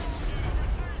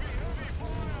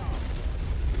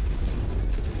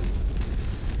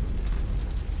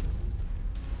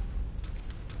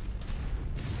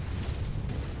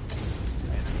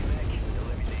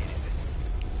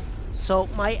 So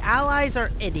my allies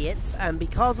are idiots, and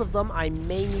because of them I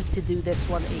may need to do this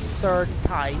one a third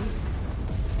time.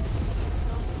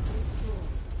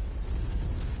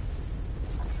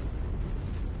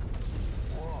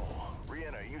 Whoa,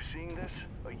 Rihanna, are you seeing this?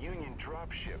 A Union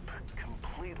dropship,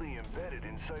 completely embedded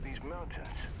inside these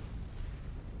mountains.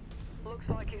 Looks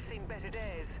like it's seen better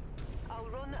days. I'll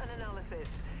run an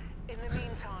analysis. In the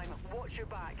meantime, watch your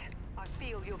back. I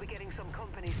feel you'll be getting some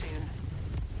company soon.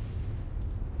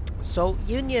 So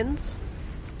Unions,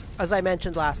 as I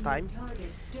mentioned last time,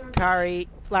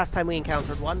 last time we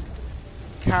encountered one,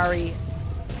 carry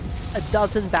a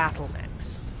dozen battle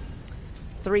mechs,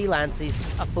 3 Lances,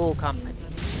 a full company.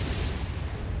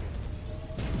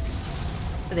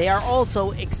 They are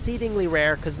also exceedingly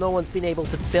rare because no one's been able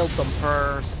to build them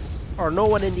or no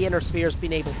one in the inner sphere has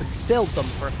been able to build them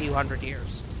for a few hundred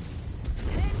years.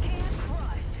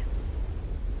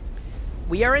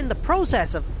 We are in the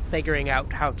process of figuring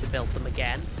out how to build them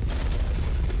again.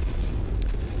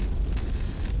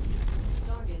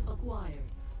 Target acquired.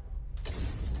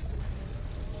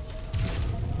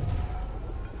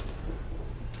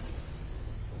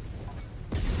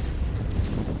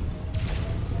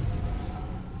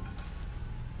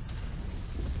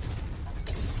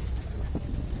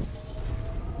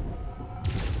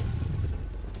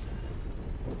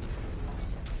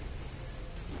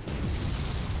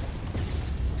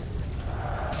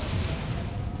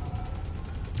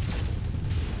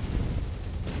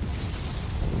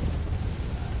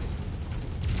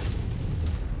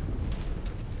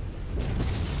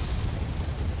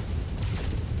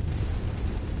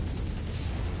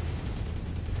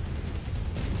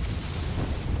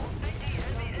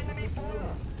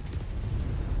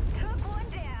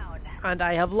 And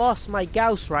I have lost my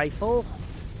Gauss rifle,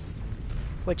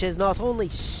 which is not only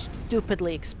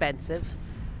stupidly expensive,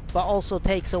 but also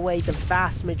takes away the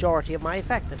vast majority of my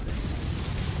effectiveness.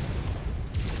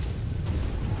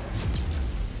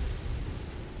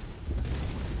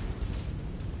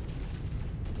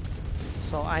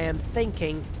 So I am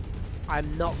thinking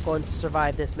I'm not going to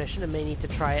survive this mission and may need to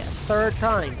try it a third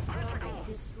time. Target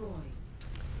destroyed.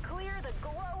 Clear the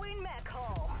glowing mech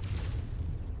hull.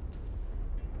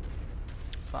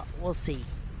 But we'll see.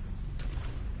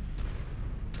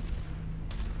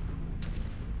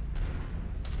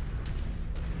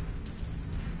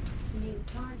 New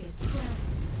target granted.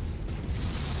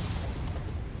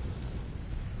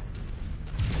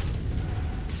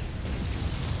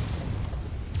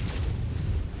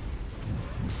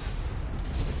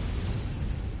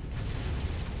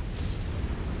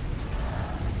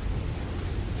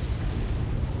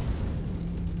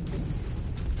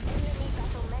 Enemy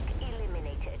battle mech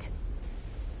eliminated.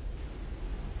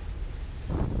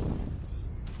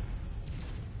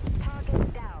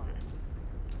 Target down.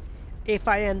 If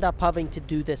I end up having to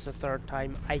do this a third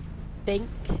time, I think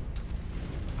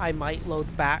I might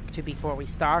load back to before we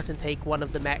start and take one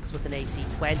of the mechs with an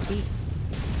AC-20,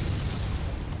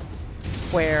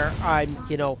 where I'm,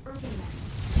 you know, Urban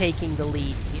mech. taking the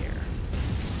lead here.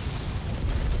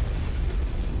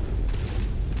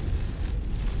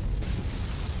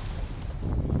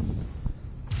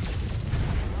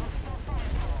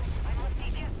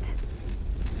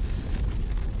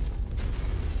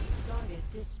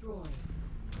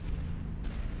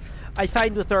 I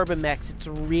find with urban mechs it's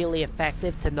really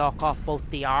effective to knock off both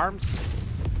the arms.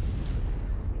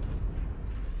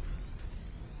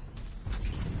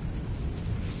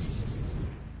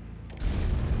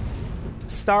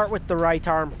 Start with the right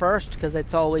arm first, because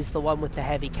it's always the one with the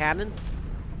heavy cannon.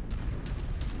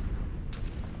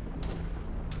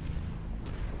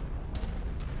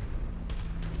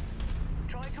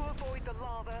 Try to avoid the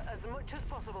lava as much as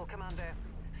possible, Commander.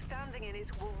 Standing in it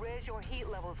will raise your heat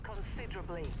levels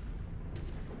considerably.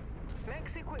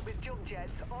 Mechs equipped with jump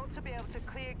jets ought to be able to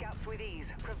clear gaps with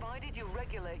ease, provided you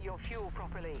regulate your fuel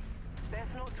properly.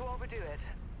 Best not to overdo it.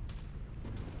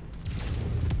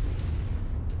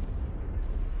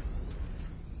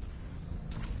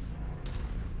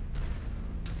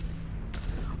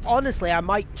 Honestly, I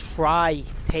might try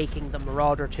taking the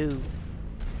Marauder too,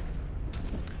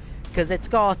 because it's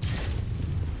got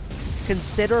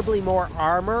considerably more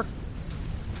armor.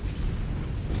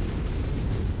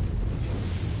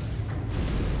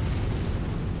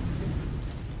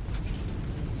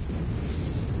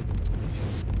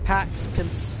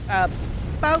 Packs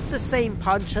about the same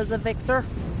punch as a Victor.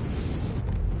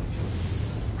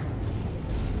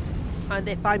 And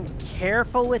if I'm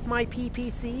careful with my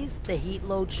PPCs, the heat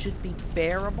load should be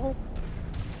bearable.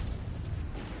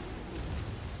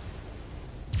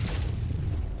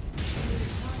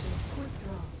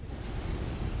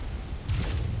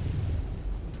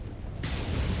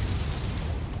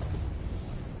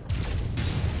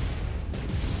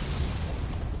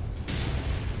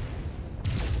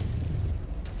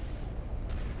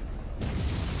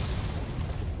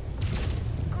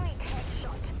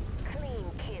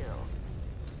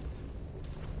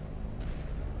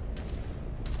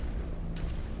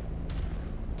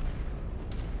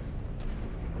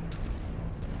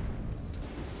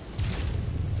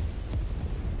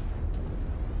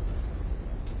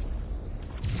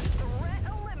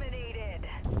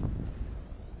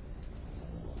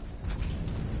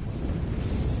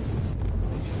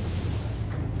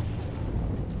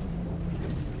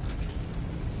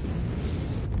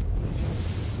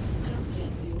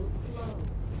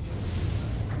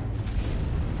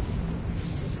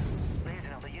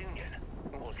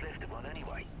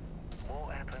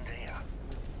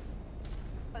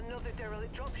 Another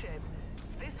derelict dropship.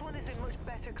 This one is in much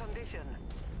better condition.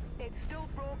 It's still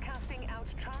broadcasting out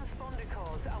transponder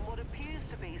codes and what appears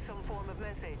to be some form of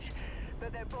message,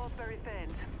 but they're both very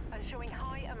faint and showing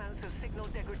high amounts of signal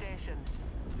degradation.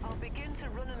 I'll begin to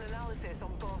run an analysis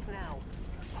on both now.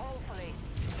 Hopefully,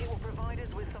 it will provide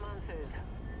us with some answers.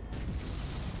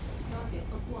 Target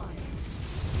acquired.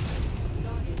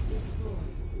 Target destroyed.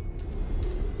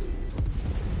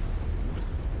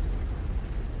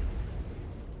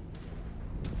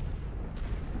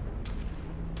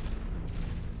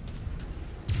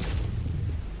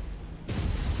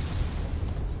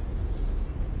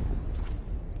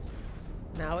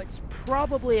 Now, it's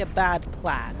probably a bad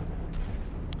plan.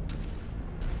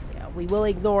 Yeah, we will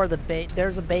ignore the base.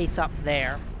 There's a base up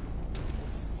there.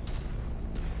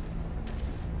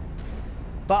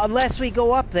 But unless we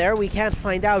go up there, we can't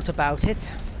find out about it.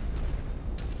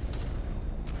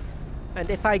 And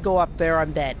if I go up there,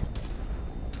 I'm dead.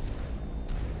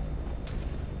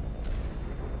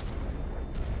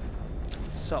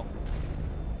 So.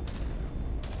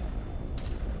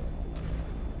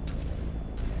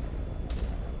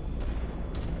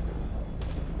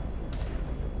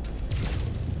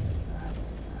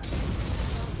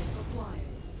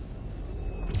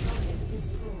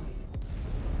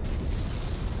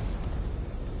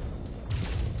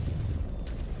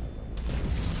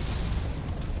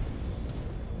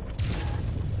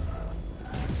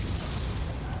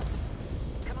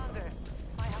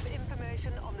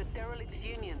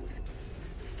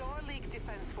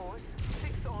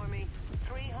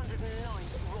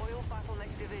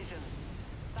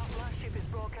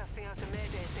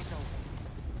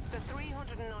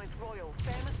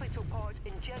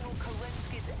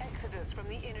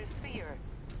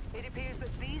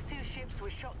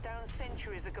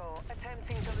 Centuries ago,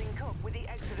 attempting to link up with the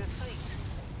Exodus fleet.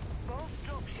 Both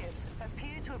dropships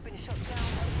appear to have been shot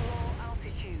down at low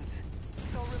altitudes.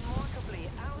 So remarkably,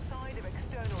 outside of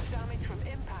external damage from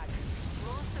impact,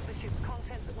 most of the ship's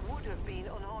contents would have been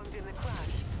unharmed in the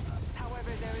crash.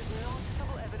 However, there is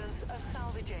noticeable evidence of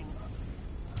salvaging.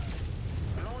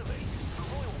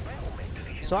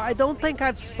 So I don't think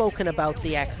I've spoken about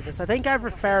the Exodus. I think I've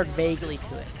referred vaguely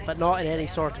to it, but not in any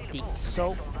sort of detail.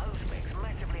 So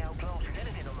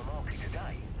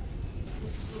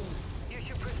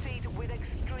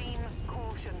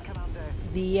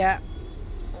the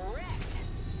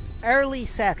early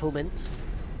settlement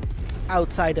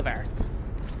outside of Earth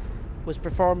was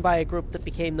performed by a group that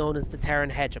became known as the Terran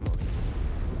Hegemony.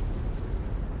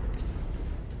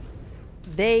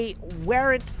 They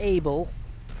weren't able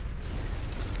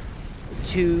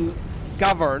to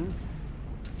govern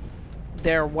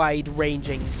their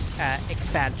wide-ranging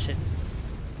expansion.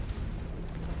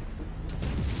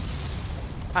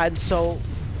 And so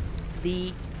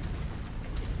the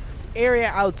area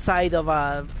outside of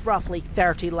a roughly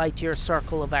 30 light-year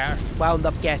circle of Earth wound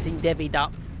up getting divvied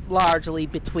up largely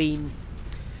between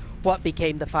what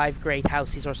became the 5 great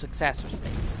houses or successor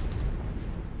states.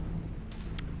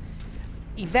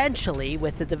 Eventually,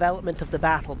 with the development of the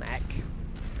battle mech,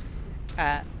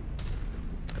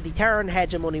 the Terran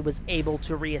Hegemony was able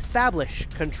to re-establish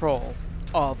control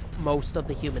of most of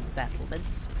the human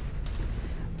settlements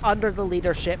under the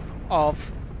leadership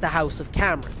of the House of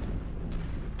Cameron.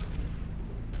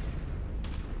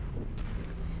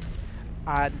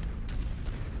 And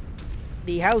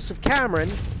the House of Cameron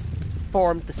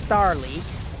formed the Star League,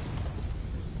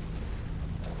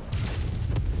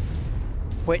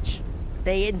 which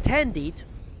they intended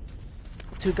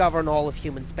to govern all of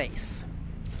human space.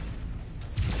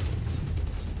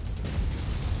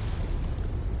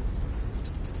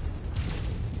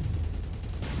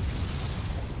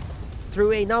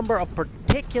 Through a number of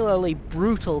particularly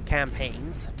brutal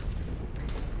campaigns,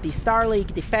 the Star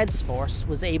League Defense Force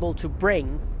was able to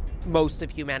bring most of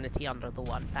humanity under the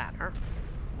one banner,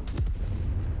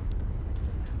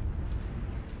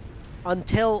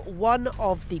 until one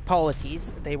of the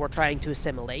polities they were trying to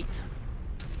assimilate,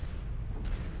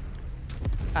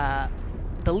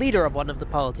 the leader of one of the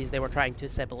polities they were trying to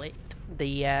assimilate,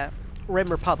 the Rim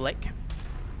Republic,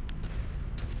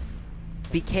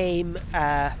 became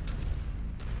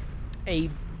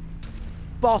a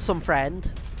bosom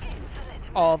friend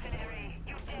of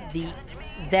the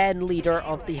then leader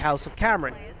of the House of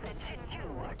Cameron,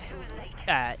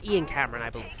 Ian Cameron, I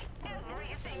believe.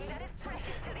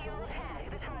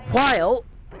 While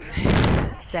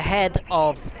the head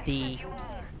of the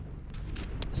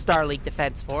Star League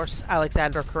Defense Force,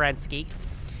 Alexander Kerensky,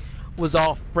 was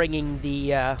off bringing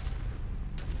the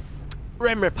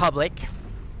Rim Republic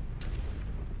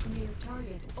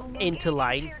into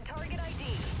line,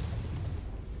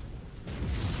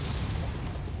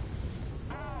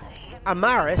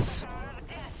 Amaris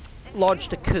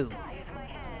launched a coup,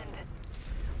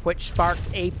 which sparked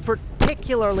a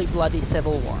particularly bloody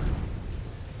civil war.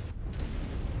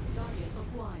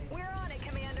 We're on it,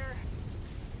 Commander.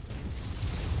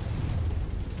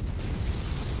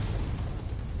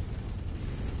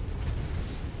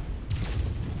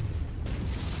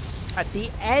 At the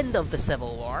end of the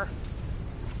Civil War,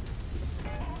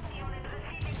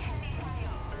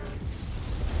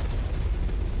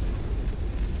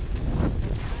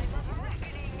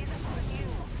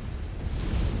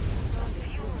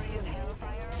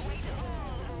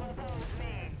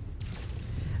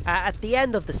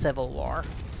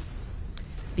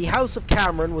 the House of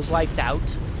Cameron was wiped out,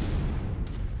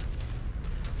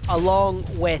 along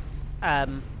with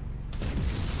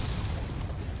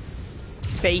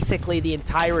basically the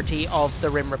entirety of the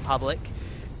Rim Republic,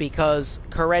 because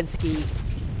Kerensky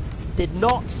did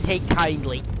not take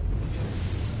kindly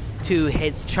to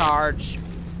his charge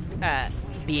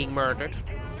being murdered.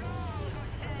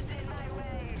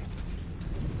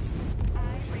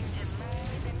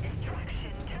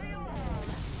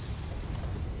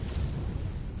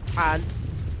 And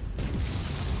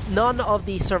none of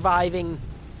the surviving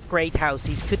great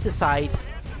houses could decide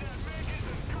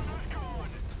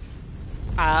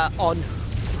on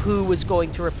who was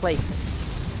going to replace him.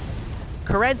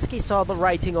 Kerensky saw the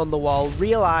writing on the wall,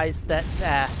 realized that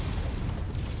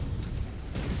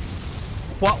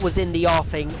what was in the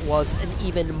offing was an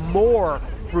even more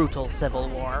brutal civil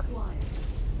war.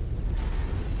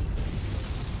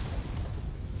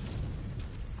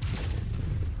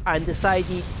 And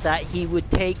decided that he would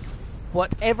take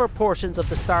whatever portions of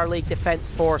the Star League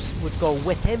Defense Force would go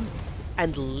with him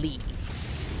and leave.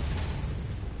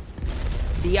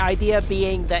 The idea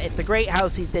being that if the Great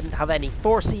Houses didn't have any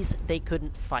forces, they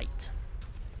couldn't fight.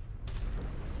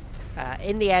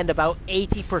 In the end, about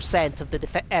 80% of the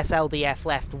SLDF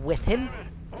left with him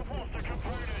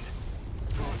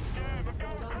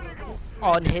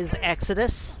on his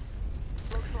exodus,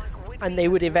 and they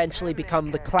would eventually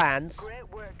become the clans.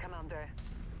 Great work, Commander.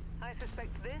 I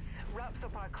suspect this wraps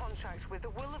up our contract with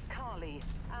the Will of Kali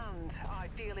and our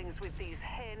dealings with these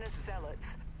heinous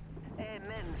zealots.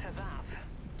 Amen to that.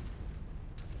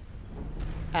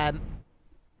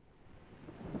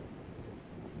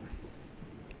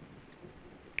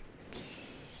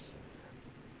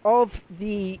 Of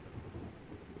the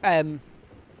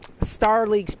Star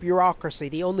League's bureaucracy,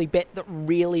 the only bit that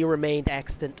really remained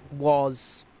extant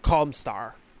was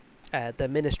Comstar, the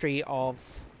Ministry of,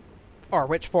 or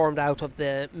which formed out of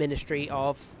the Ministry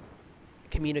of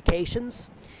Communications,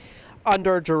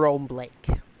 under Jerome Blake.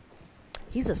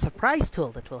 He's a surprise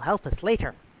tool that will help us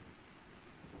later.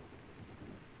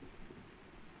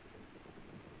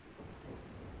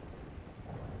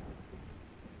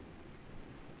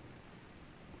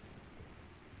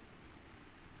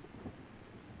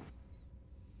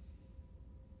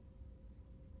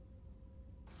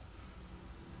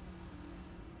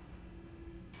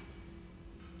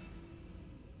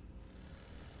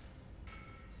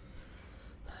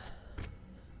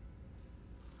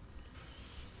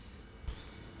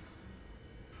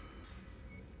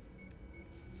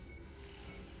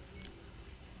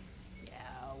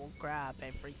 Yeah, we'll grab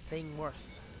everything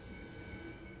worth.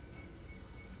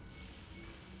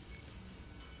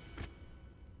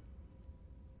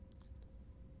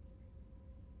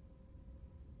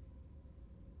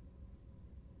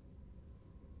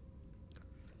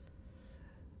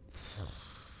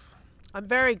 I'm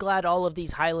very glad all of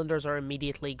these Highlanders are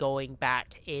immediately going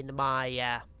back in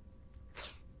my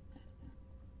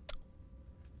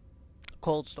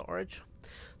cold storage.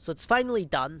 So it's finally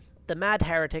done. The mad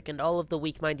heretic and all of the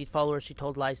weak-minded followers she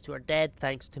told lies to are dead,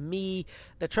 thanks to me.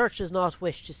 The church does not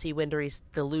wish to see Windery's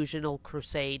delusional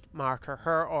crusade martyr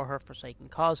her or her forsaken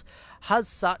cause. As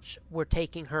such, we're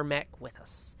taking her mech with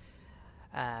us.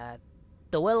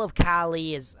 The will of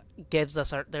Kali gives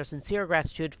us their sincere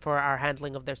gratitude for our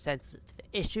handling of their sensitive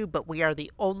issue, but we are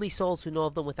the only souls who know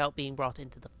of them without being brought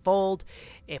into the fold.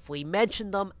 If we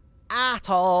mention them at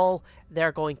all,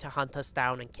 they're going to hunt us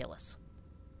down and kill us.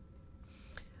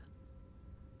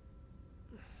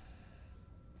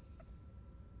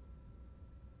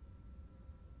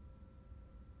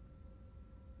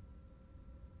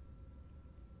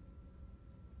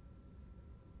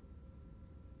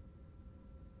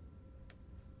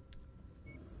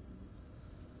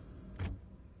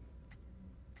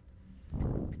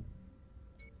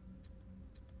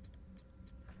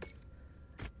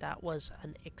 That was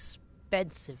an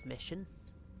expensive mission,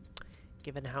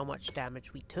 given how much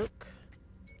damage we took.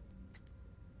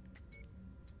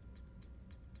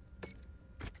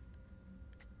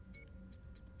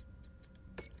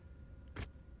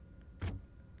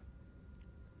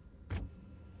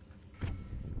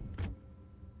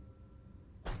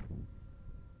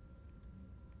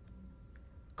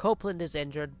 Copeland is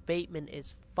injured, Bateman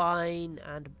is fine,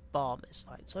 and Baum is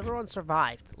fine. So everyone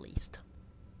survived, at least.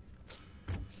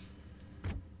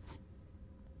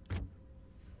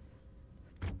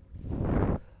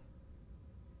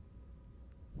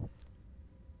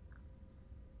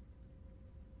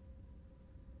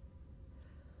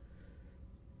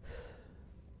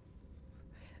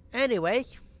 Anyway,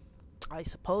 I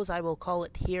suppose I will call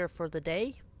it here for the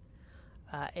day.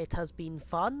 It has been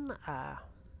fun.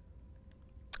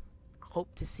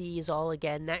 Hope to see you all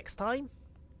again next time.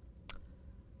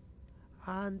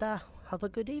 And have a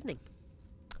good evening.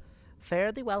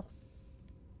 Fare thee well.